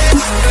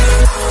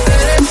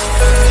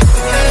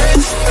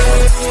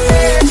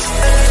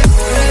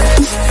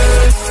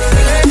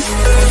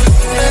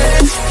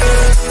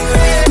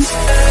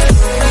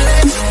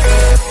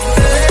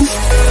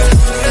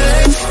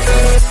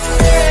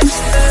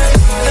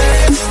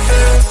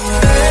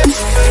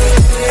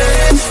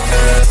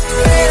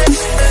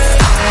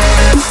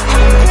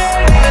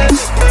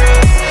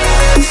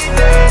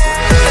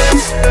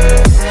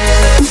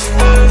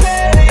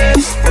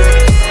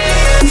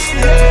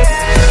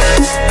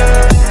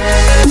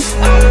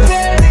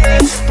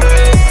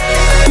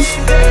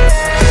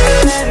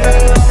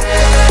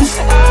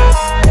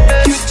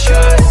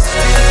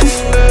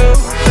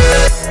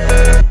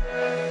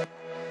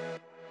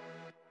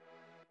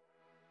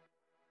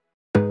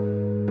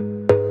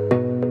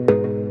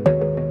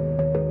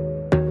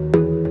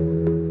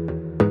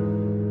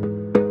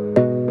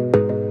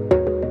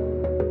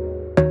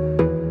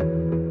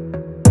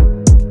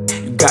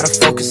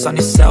 On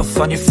yourself,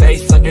 on your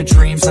faith, on your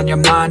dreams, on your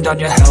mind, on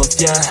your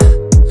health, yeah.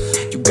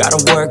 You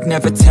gotta work,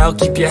 never tell,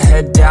 keep your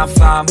head down,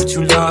 find what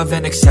you love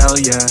and excel,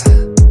 yeah.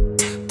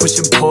 Push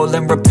and pull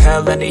and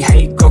repel any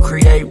hate, go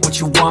create what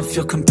you want,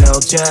 feel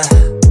compelled, yeah.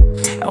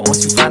 And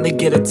once you finally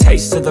get a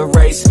taste of the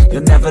race,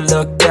 you'll never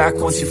look back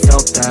once you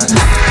felt that.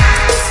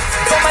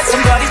 Don't let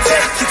somebody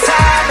take your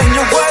time and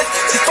your worth,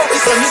 just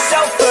focus on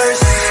yourself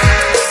first.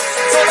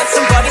 Don't let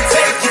somebody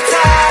take your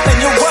time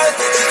and your worth,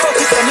 just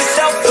focus on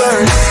yourself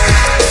first.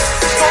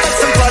 Don't let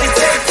somebody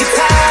take your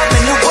time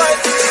and your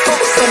worth, just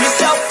focus on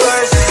yourself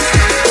first.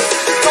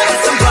 Don't let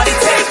somebody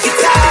take your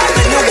time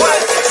and your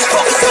worth, just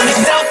focus on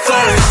yourself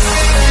first.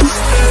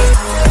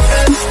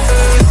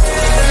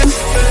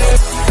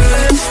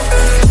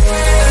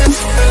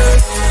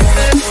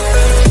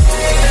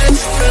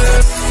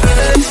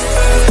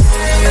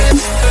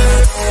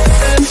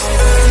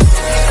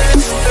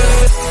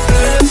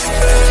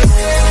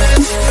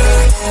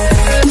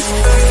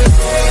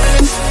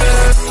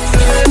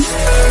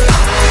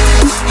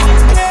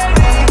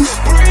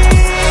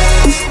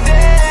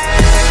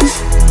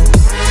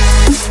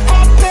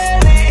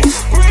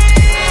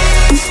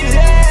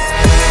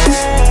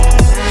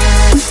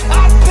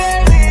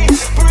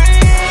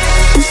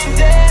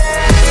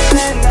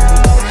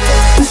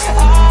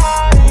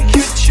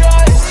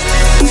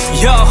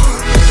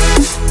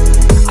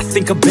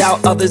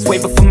 About others way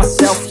before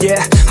myself,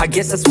 yeah. I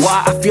guess that's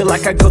why I feel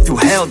like I go through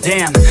hell,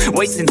 damn.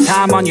 Wasting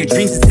time on your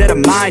dreams instead of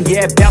mine,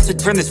 yeah. About to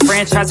turn this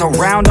franchise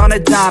around on a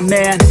dime,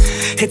 man.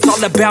 It's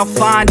all about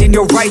finding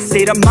your right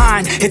state of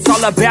mind. It's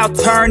all about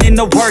turning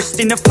the worst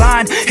into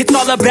fine. It's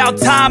all about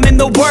time and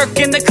the work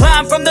and the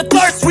climb. From the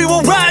thirst we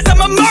will rise, I'm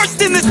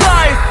immersed in this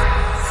life.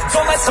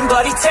 Don't let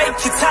somebody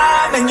take your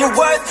time and your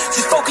worth,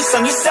 just focus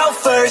on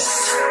yourself first.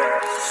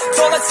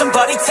 Don't let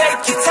somebody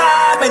take your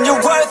time and your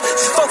worth,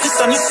 just focus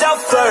on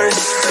yourself first.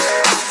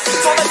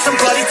 Don't let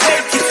somebody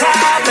take your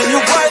time and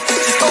your worth,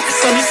 just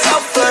focus on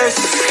yourself first.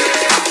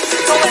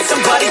 Don't let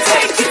somebody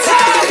take your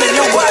time and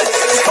your worth,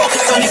 just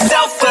focus on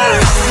yourself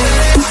first.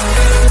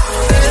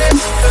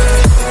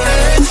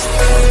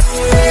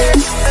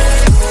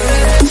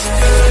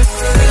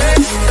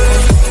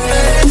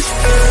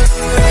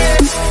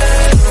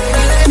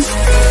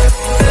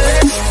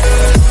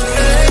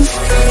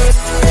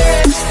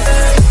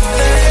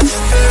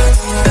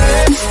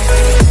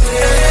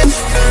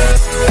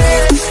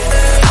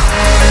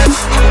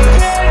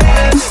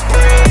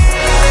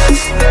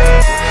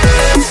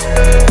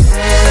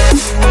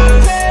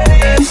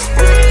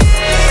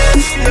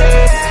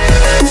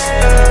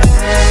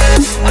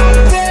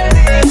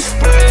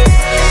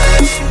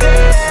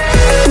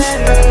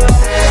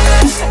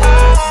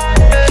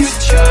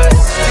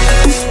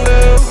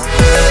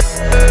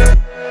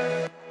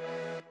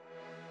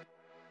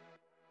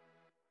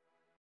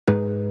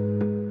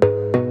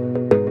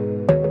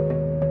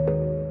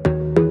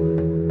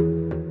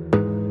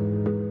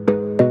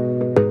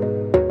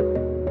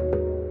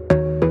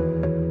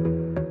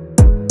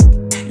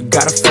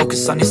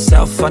 focus on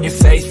yourself, on your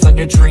faith, on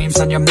your dreams,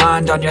 on your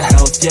mind, on your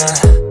health, yeah.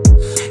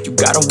 You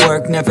gotta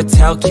work, never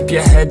tell, keep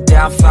your head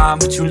down,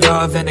 find what you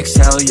love and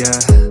excel, yeah.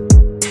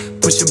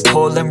 Push and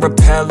pull and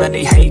repel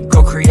any hate,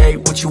 go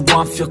create what you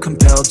want, feel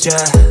compelled,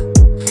 yeah.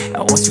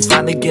 And once you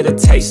finally get a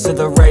taste of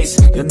the race,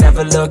 you'll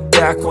never look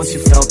back once you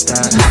felt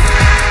that.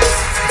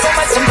 Don't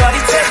let somebody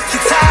take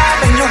your time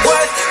and your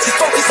worth, just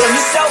focus on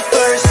yourself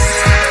first.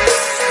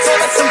 Don't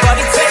let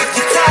somebody take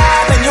your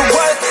time and your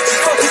worth,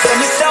 just focus on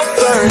yourself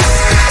first.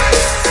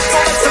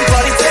 Don't let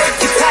somebody take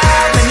your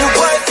time and your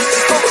worth,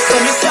 just focus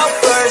on yourself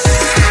first.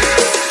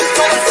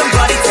 Don't let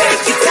somebody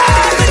take your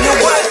time and your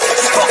worth,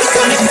 just focus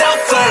on yourself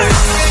first.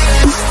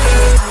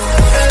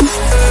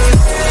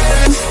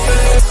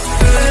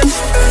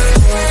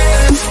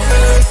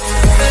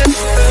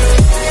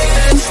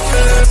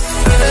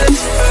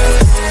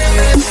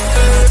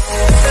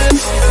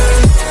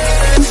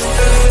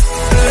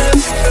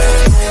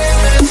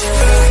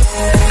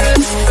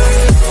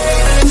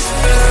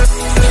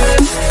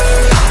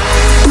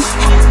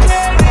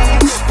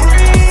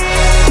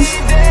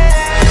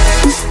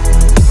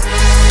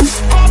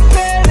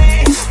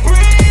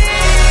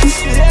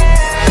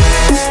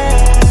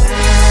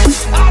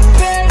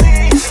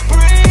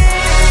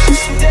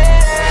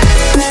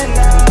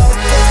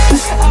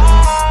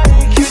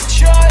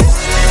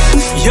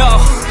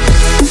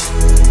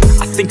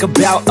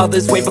 About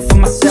others way before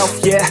myself,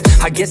 yeah.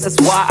 I guess that's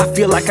why I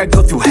feel like I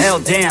go through hell,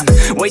 damn.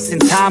 Wasting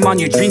time on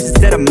your dreams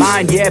instead of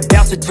mine, yeah.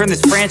 About to turn this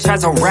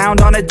franchise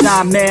around on a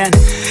dime, man.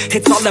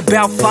 It's all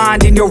about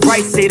finding your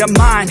right state of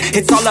mind.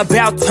 It's all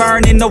about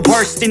turning the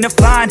worst into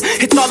fine.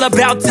 It's all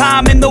about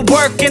time and the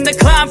work and the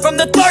climb. From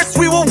the thirst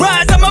we will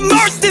rise, I'm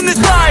immersed in this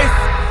life.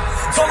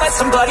 Don't let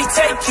somebody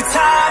take your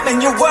time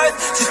and your worth,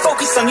 just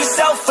focus on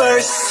yourself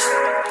first.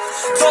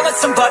 Don't let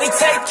somebody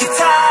take your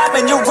time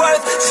and your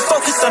worth, just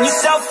focus on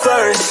yourself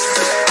first.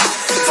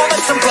 Don't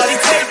let somebody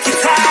take your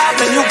time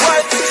and your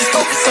worth, just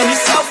focus on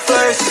yourself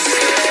first.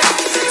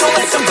 Don't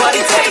let somebody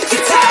take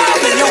your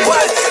time and your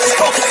worth, just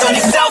focus on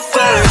yourself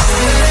first.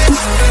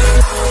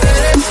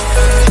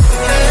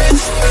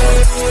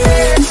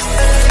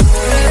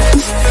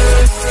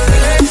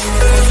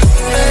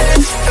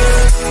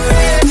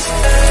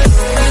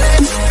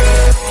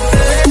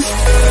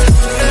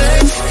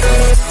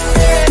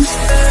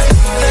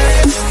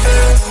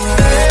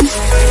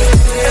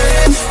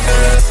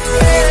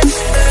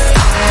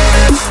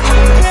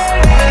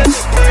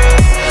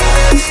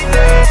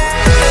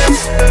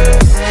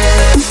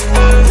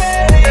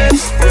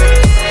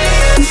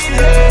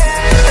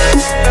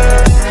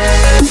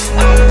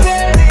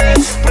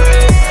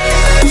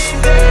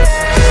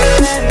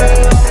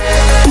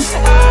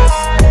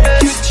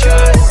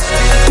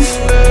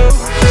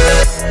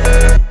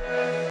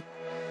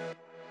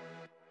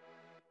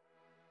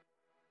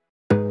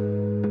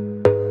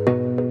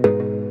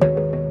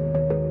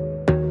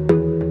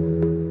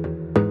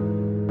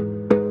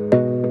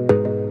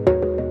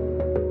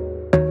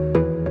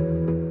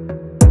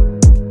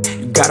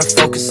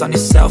 On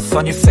yourself,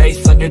 on your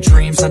faith, on your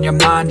dreams, on your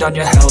mind, on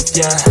your health,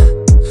 yeah.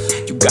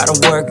 You gotta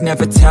work,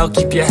 never tell,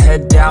 keep your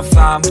head down,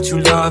 find what you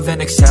love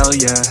and excel,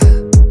 yeah.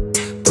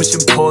 Push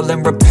and pull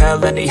and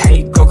repel any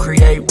hate, go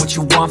create what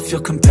you want,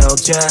 feel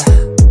compelled, yeah.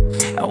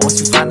 And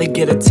once you finally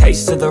get a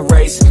taste of the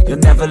race,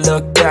 you'll never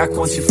look back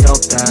once you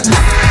felt that.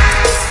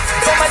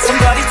 Don't let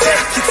somebody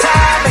take your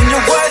time and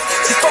your worth,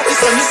 just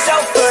focus on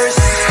yourself first.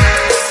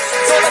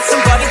 Don't let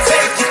somebody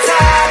take your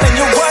time and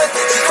your worth,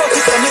 just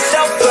focus on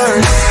yourself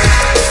first.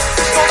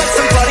 Don't let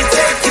somebody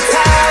take your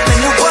time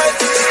and your worth,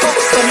 just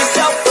focus on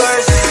yourself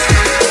first.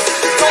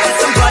 Don't let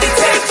somebody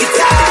take your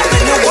time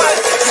and your worth,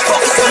 just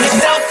focus on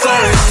yourself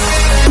first.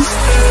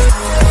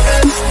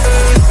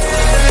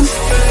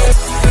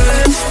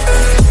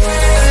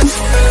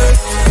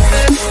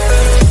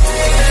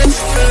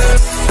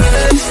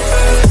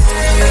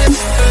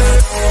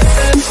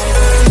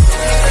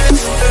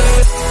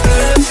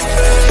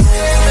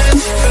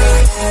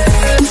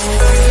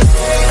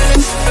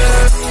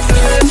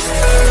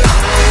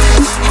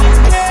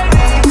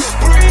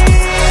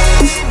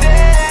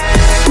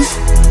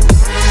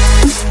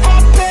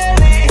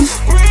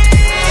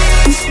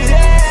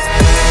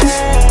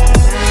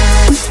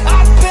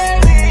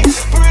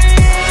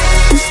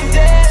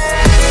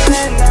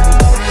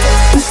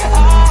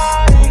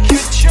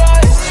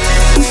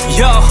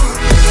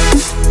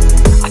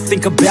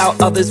 About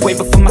others way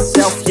before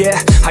myself,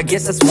 yeah. I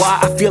guess that's why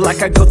I feel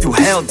like I go through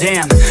hell,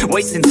 damn.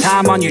 Wasting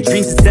time on your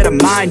dreams instead of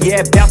mine,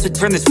 yeah. About to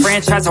turn this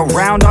franchise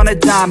around on a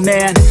dime,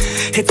 man.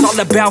 It's all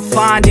about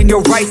finding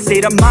your right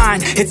state of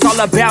mind. It's all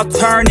about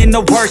turning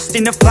the worst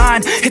into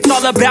fine. It's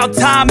all about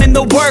time and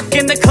the work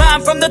and the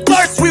climb. From the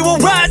thirst we will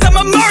rise, I'm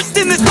immersed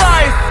in this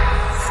life.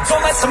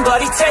 Don't let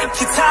somebody take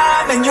your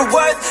time and your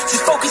worth,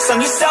 just focus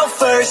on yourself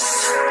first.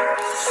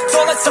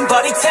 Don't let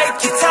somebody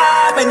take your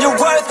time and your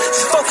worth,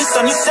 just focus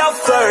on yourself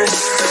first.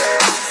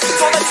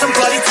 Don't let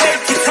somebody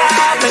take your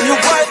time and your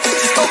worth,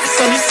 just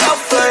focus on yourself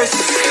first.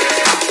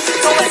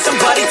 Don't let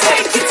somebody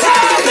take your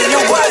time and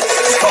your worth,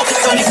 just focus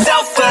on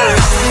yourself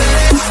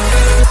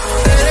first.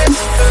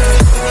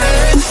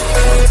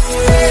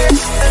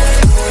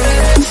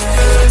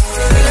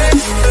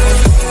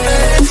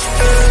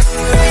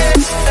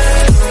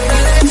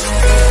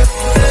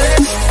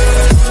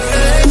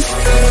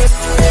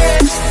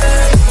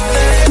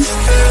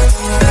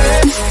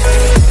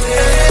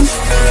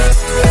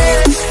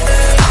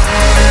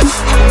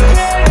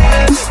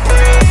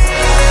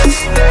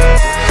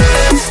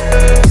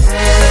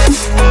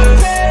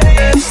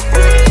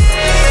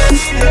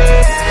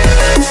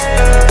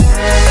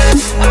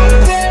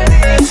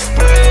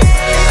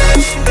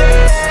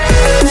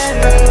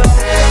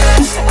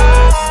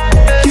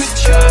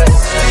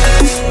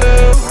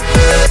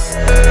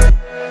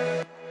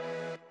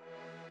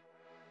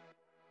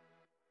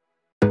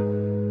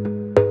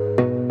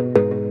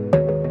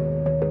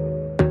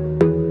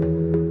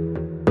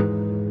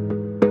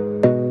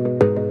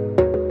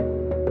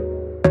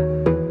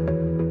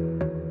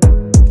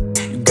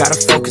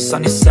 focus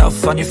on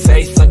yourself, on your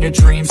faith, on your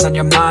dreams, on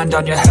your mind,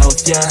 on your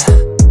health, yeah.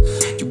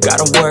 You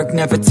gotta work,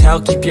 never tell,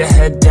 keep your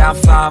head down,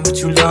 find what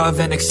you love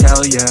and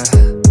excel, yeah.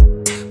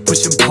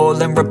 Push and pull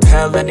and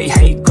repel any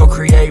hate, go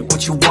create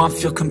what you want,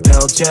 feel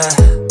compelled, yeah.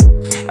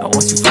 And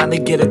once you finally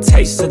get a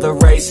taste of the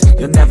race,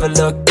 you'll never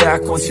look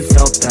back once you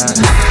felt that.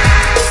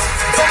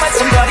 Don't let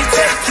somebody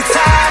take your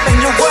time and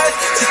your worth,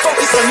 just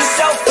focus on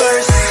yourself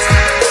first.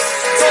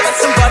 Don't let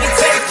somebody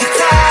take your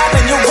time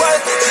and your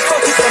worth, just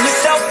focus on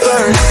yourself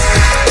first.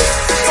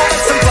 Don't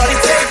let somebody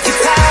take your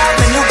time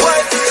and your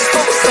worth, just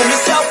focus on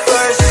yourself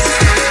first.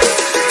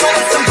 Don't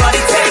let somebody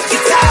take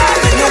your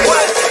time and your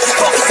worth, just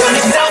focus on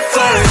yourself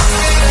first.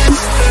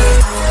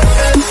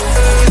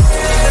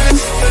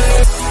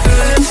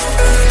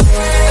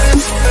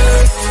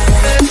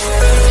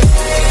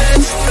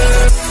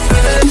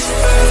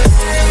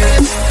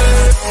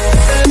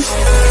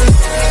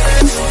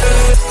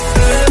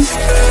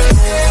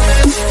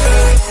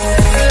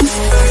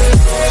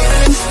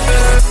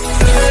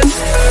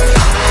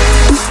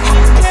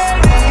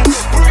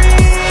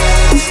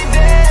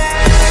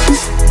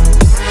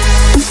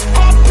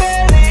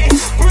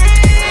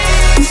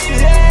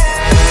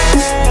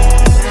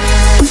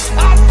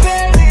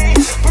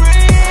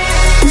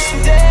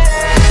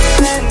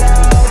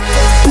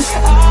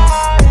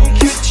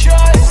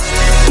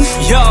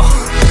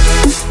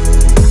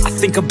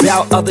 Think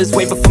about others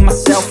way before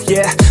myself,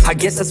 yeah. I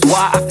guess that's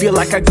why I feel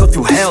like I go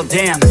through hell,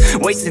 damn.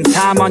 Wasting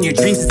time on your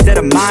dreams instead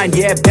of mine,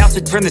 yeah. About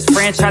to turn this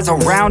franchise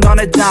around on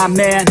a dime,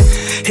 man.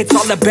 It's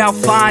all about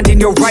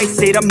finding your right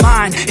state of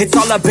mind. It's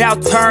all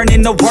about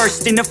turning the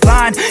worst into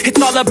fine. It's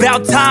all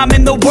about time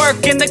and the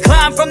work and the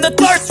climb. From the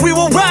thirst we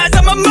will rise,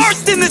 I'm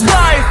immersed in this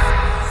life.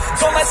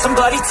 Don't let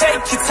somebody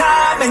take your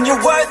time and your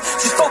worth,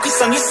 just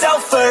focus on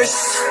yourself first.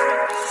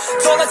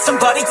 Don't let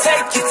somebody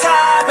take your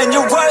time and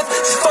your worth,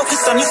 just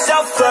focus on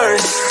yourself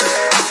first.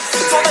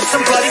 Don't let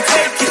somebody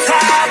take your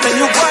time and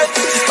your worth,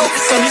 just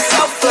focus on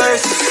yourself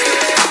first.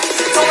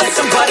 Don't let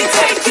somebody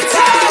take your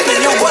time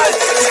and your worth,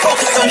 just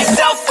focus on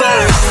yourself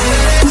first.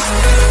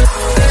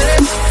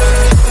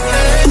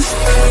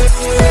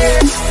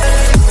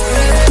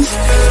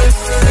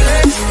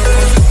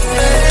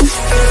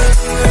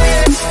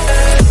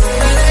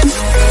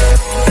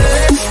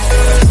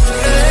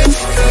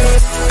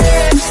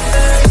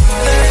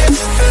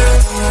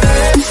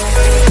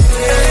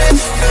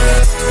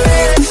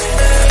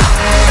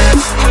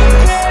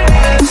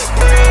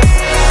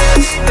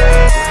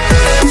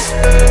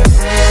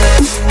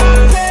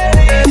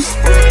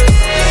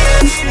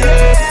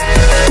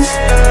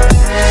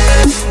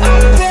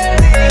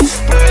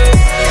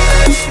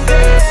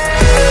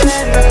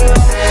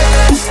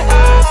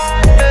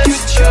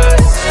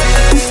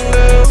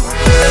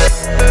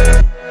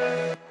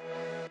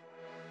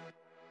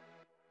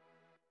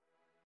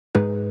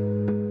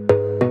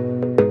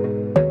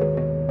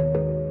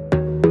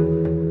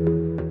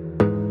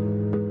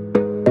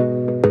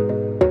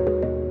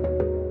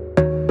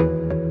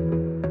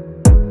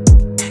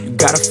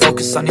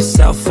 On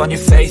yourself, on your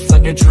faith,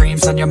 on your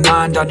dreams, on your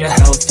mind, on your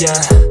health, yeah.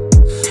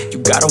 You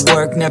gotta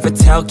work, never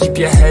tell, keep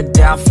your head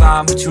down,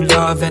 find what you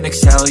love and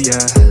excel,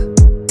 yeah.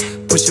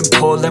 Push and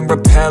pull and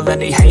repel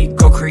any hate,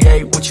 go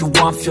create what you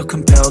want, feel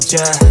compelled,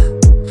 yeah.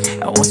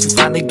 And once you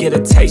finally get a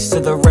taste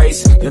of the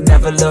race, you'll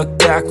never look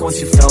back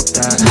once you felt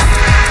that.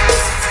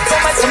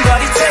 Don't let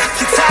somebody take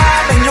your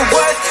time and your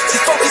worth,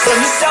 just focus on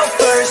yourself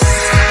first.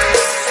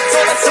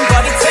 Don't let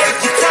somebody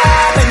take your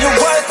time and your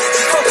worth,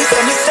 just focus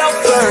on yourself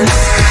first.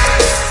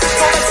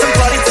 Don't let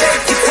somebody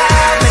take your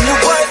time and your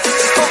worth,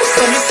 just focus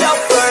on yourself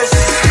first.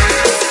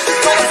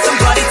 Don't let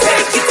somebody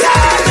take your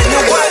time and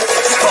your worth,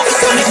 just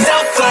focus on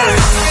yourself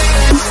first.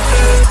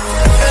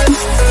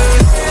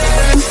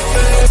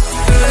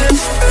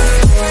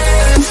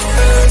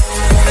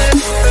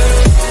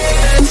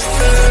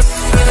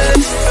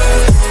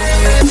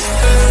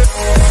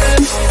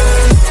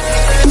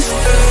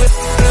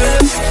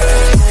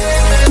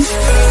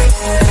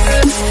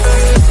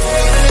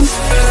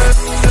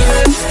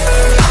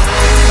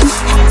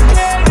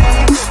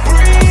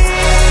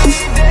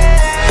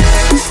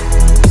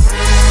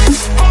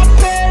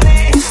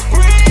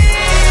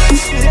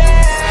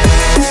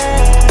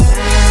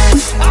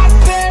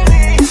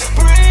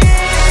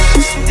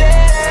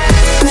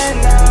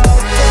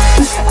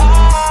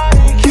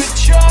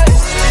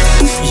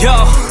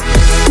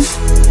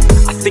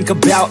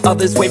 About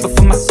others way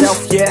before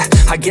myself, yeah.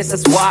 I guess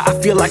that's why I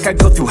feel like I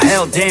go through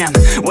hell, damn.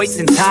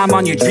 Wasting time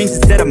on your dreams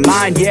instead of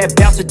mine, yeah.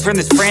 About to turn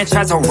this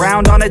franchise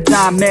around on a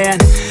dime, man.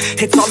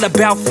 It's all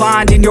about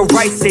finding your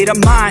right state of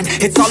mind.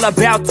 It's all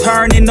about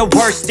turning the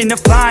worst into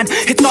fine.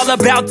 It's all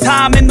about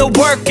time and the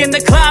work and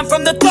the climb.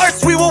 From the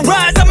thirst we will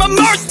rise, I'm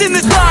immersed in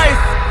this life.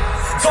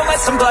 Don't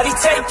let somebody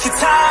take your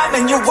time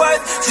and your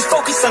worth, just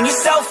focus on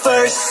yourself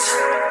first.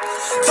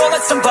 Don't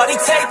let somebody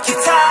take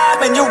your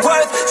time and your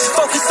worth, just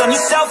focus on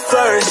yourself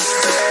first.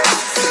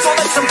 Don't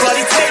let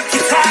somebody take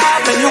your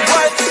time and your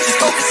worth,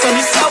 just focus on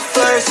yourself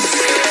first.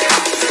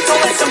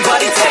 Don't let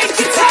somebody take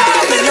your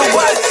time and your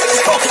worth,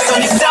 just focus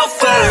on yourself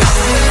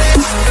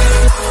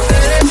first.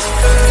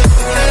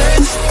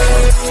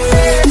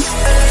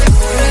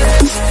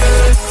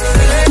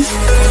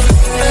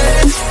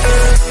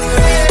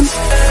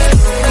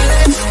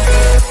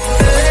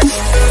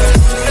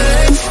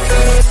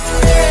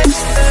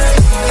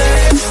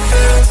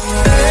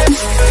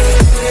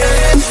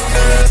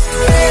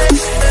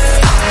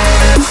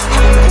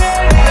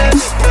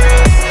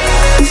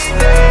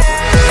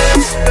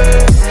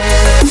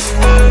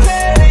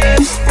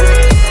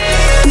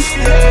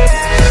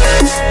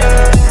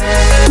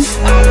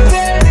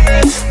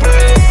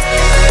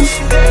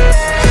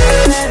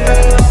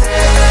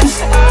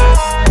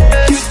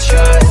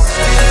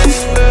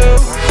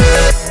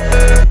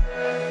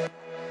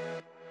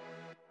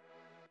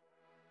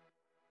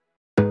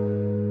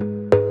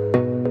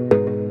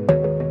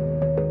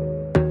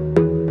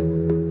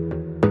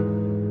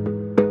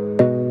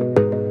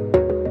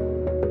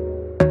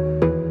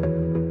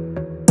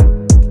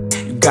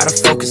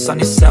 on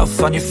yourself,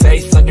 on your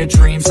faith, on your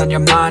dreams, on your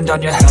mind, on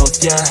your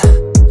health, yeah.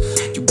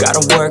 You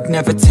gotta work,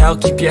 never tell,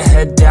 keep your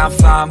head down,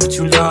 find what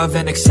you love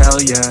and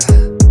excel, yeah.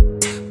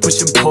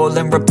 Push and pull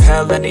and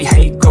repel any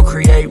hate, go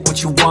create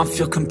what you want,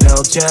 feel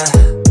compelled, yeah.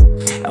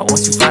 And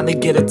once you finally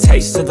get a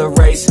taste of the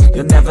race,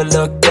 you'll never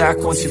look back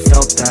once you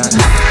felt that.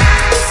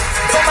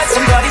 Don't let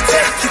somebody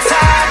take your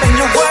time and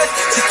your worth,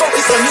 just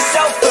focus on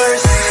yourself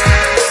first.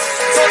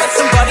 Don't let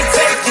somebody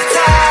take your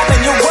time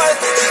and your worth,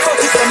 just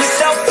focus on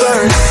yourself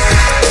first.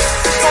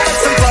 Don't let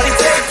somebody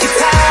take your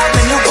time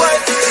and your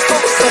worth, just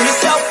focus on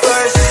yourself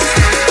first.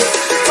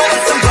 Don't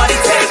let somebody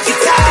take your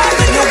time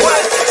and your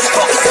worth, just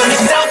focus on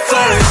yourself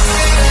first.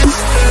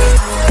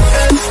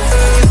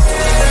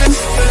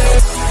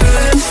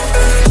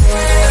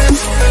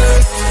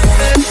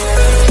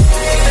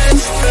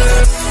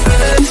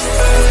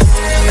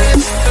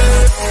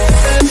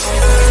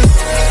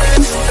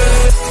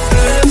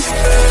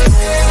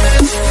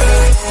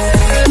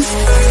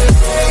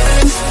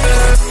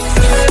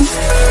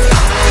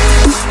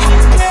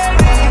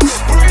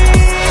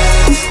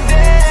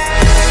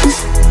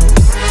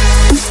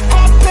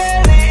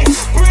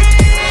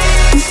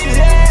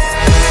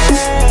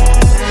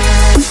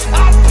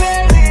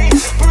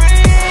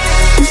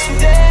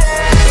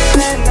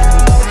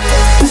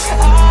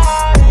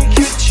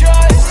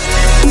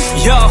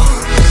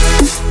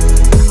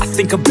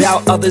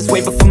 About others way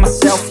before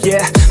myself,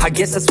 yeah. I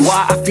guess that's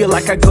why I feel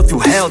like I go through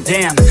hell,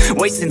 damn.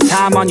 Wasting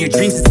time on your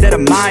dreams instead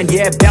of mine,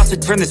 yeah. About to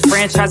turn this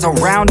franchise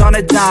around on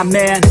a dime,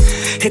 man.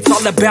 It's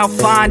all about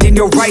finding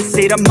your right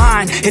state of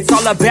mind. It's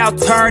all about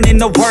turning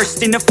the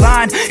worst into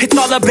fine. It's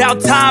all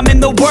about time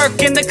and the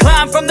work and the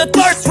climb. From the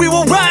thirst we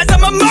will rise,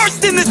 I'm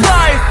immersed in this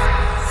life.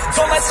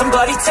 Don't let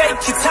somebody take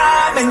your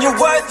time and your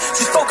worth,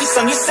 just focus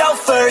on yourself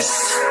first.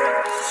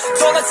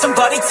 Don't let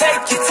somebody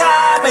take your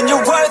time and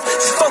your worth,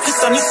 just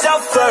focus on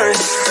yourself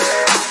first.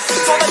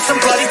 Don't let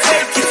somebody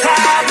take your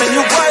time and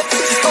your worth,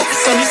 just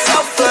focus on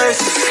yourself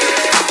first.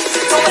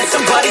 Don't let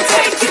somebody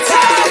take your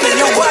time and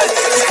your worth,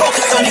 just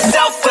focus on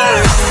yourself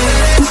first.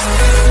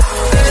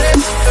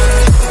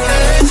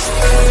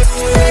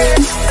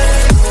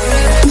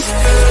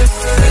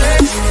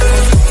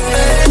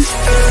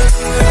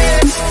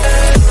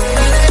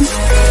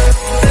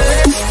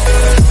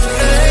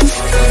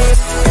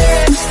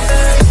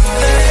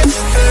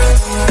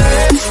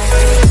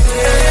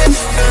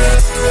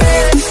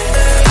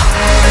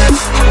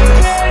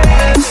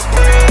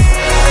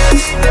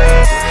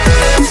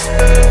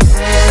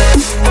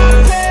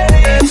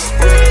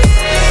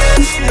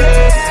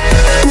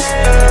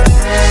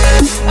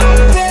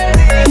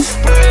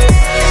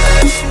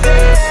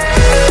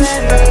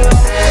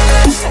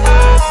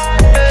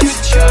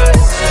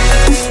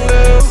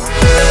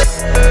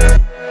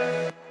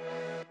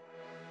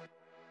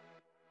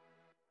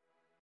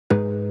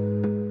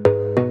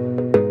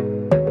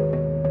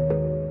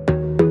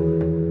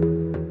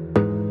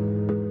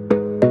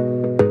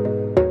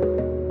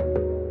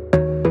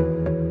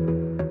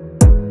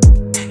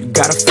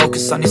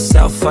 On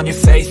yourself, on your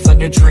faith, on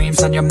your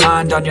dreams, on your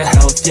mind, on your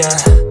health, yeah.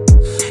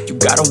 You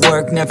gotta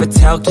work, never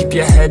tell, keep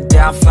your head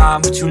down,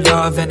 find what you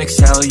love and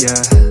excel,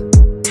 yeah.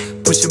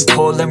 Push and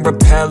pull and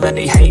repel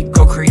any hate,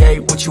 go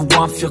create what you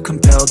want, feel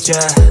compelled,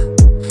 yeah.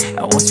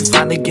 And once you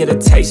finally get a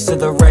taste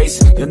of the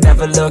race, you'll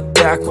never look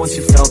back once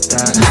you felt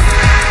that.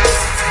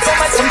 Don't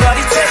let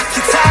somebody take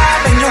your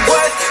time and your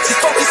worth, just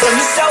focus on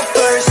yourself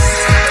first.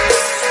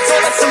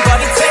 Don't let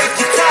somebody take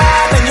your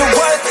time and your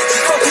worth,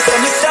 just focus on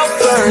yourself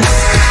first.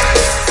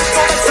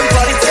 Don't let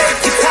somebody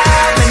take your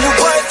time and your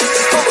worth,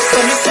 just focus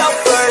on yourself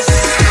first.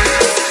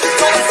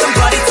 Don't let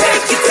somebody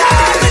take your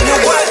time and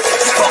your worth,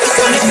 just focus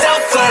on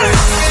yourself first.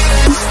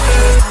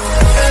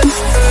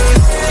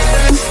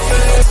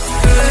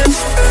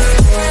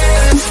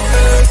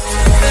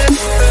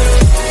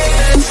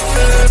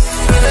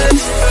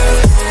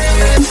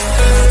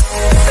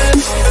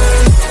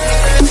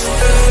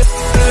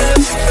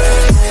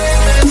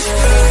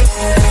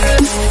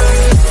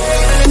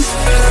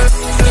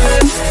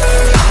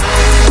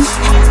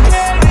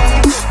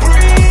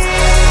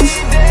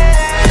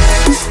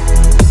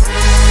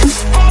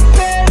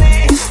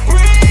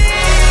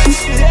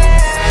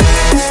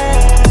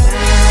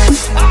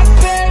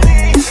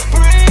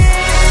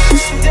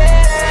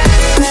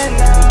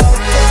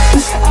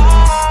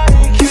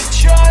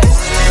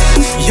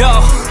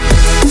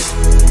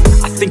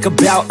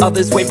 About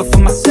others way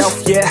before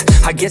myself, yeah.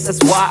 I guess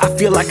that's why I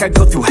feel like I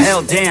go through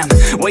hell, damn.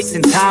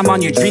 Wasting time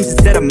on your dreams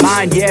instead of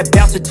mine, yeah.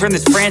 About to turn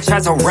this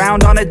franchise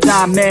around on a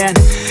dime, man.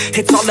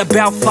 It's all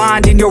about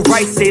finding your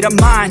right state of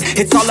mind.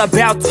 It's all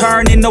about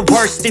turning the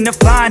worst into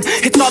fine.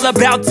 It's all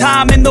about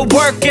time and the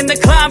work and the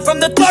climb. From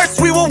the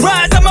thirst we will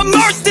rise, I'm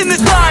immersed in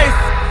this life.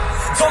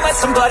 Don't let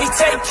somebody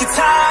take your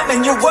time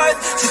and your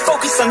worth, just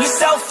focus on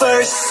yourself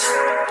first.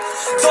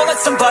 Don't let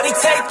somebody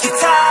take your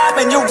time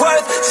and your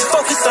worth, just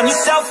focus on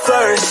yourself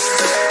first.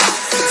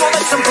 Don't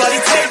let somebody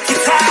take your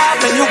time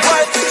and your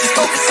worth, just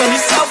focus on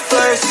yourself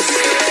first.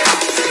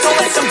 Don't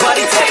let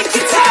somebody take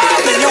your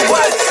time and your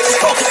worth, just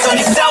focus on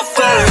yourself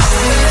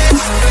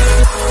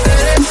first.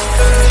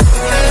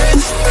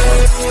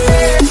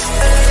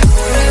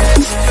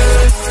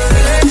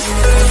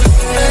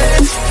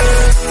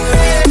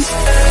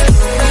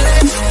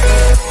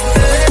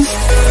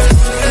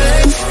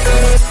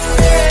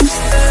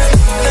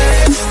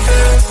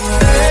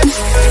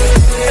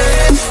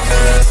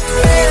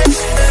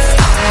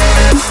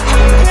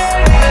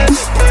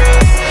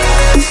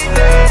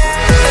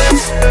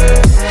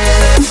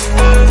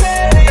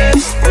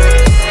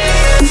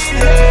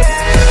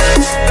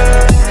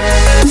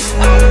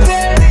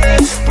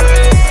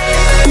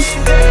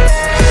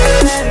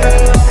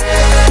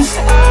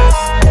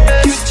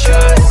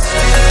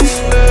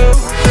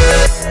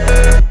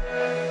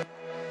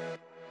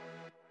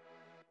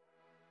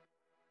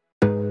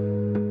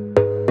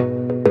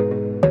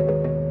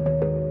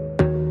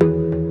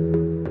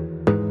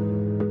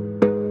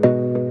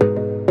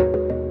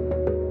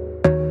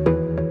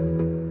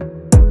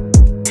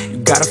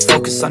 gotta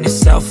focus on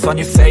yourself, on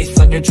your faith,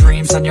 on your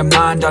dreams, on your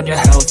mind, on your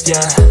health,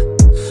 yeah.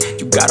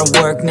 You gotta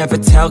work, never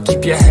tell,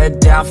 keep your head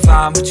down,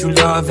 find what you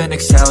love and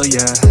excel,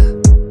 yeah.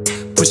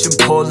 Push and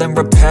pull and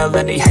repel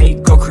any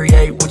hate, go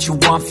create what you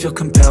want, feel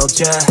compelled,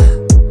 yeah.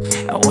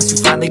 And once you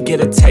finally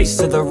get a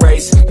taste of the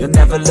race, you'll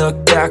never look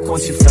back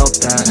once you felt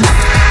that.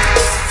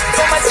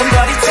 Don't let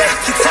somebody take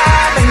your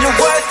time and your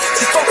worth,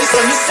 just focus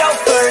on yourself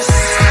first.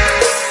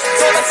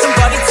 Don't let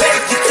somebody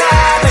take your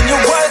time and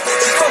your worth,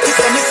 just focus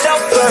on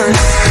yourself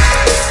first.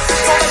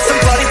 Don't let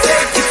somebody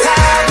take your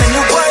time and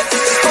your worth,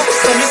 just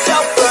focus on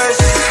yourself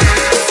first.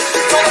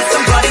 Don't let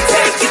somebody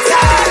take your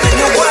time and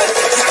your worth,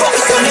 just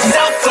focus on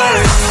yourself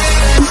first.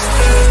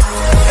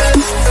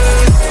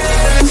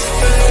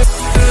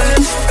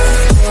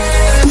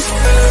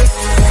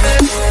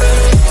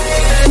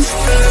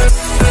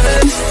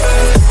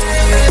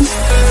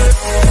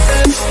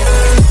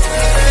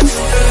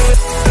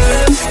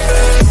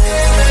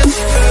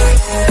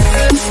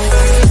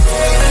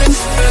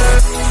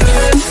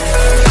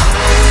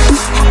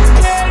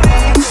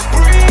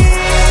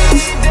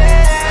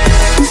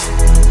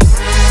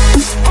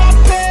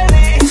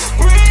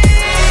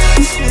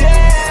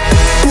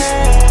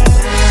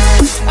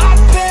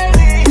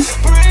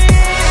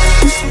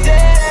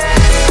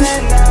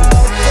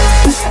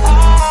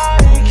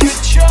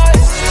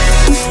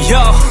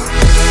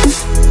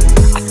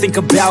 Think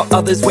about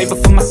others way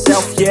before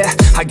myself, yeah.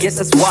 I guess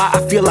that's why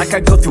I feel like I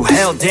go through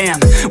hell, damn.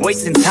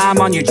 Wasting time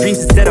on your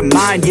dreams instead of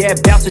mine, yeah.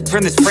 About to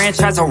turn this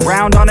franchise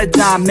around on a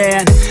dime,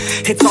 man.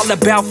 It's all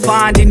about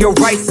finding your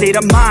right state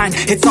of mind.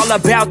 It's all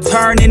about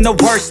turning the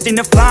worst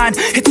into fine.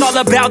 It's all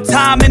about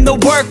time and the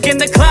work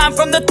and the climb.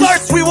 From the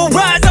thirst we will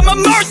rise, I'm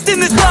immersed in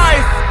this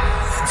life.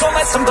 Don't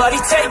let somebody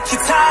take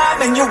your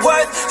time and your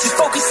worth, just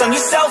focus on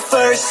yourself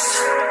first.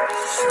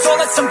 Don't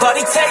let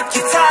somebody take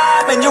your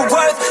time and your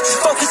worth, just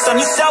focus on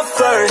yourself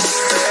first.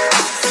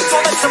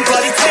 Don't let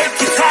somebody take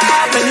your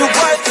time and your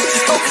worth,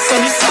 just focus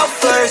on yourself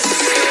first.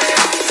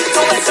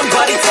 Don't let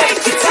somebody take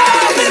your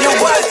time and your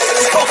worth,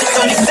 just focus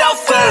on yourself.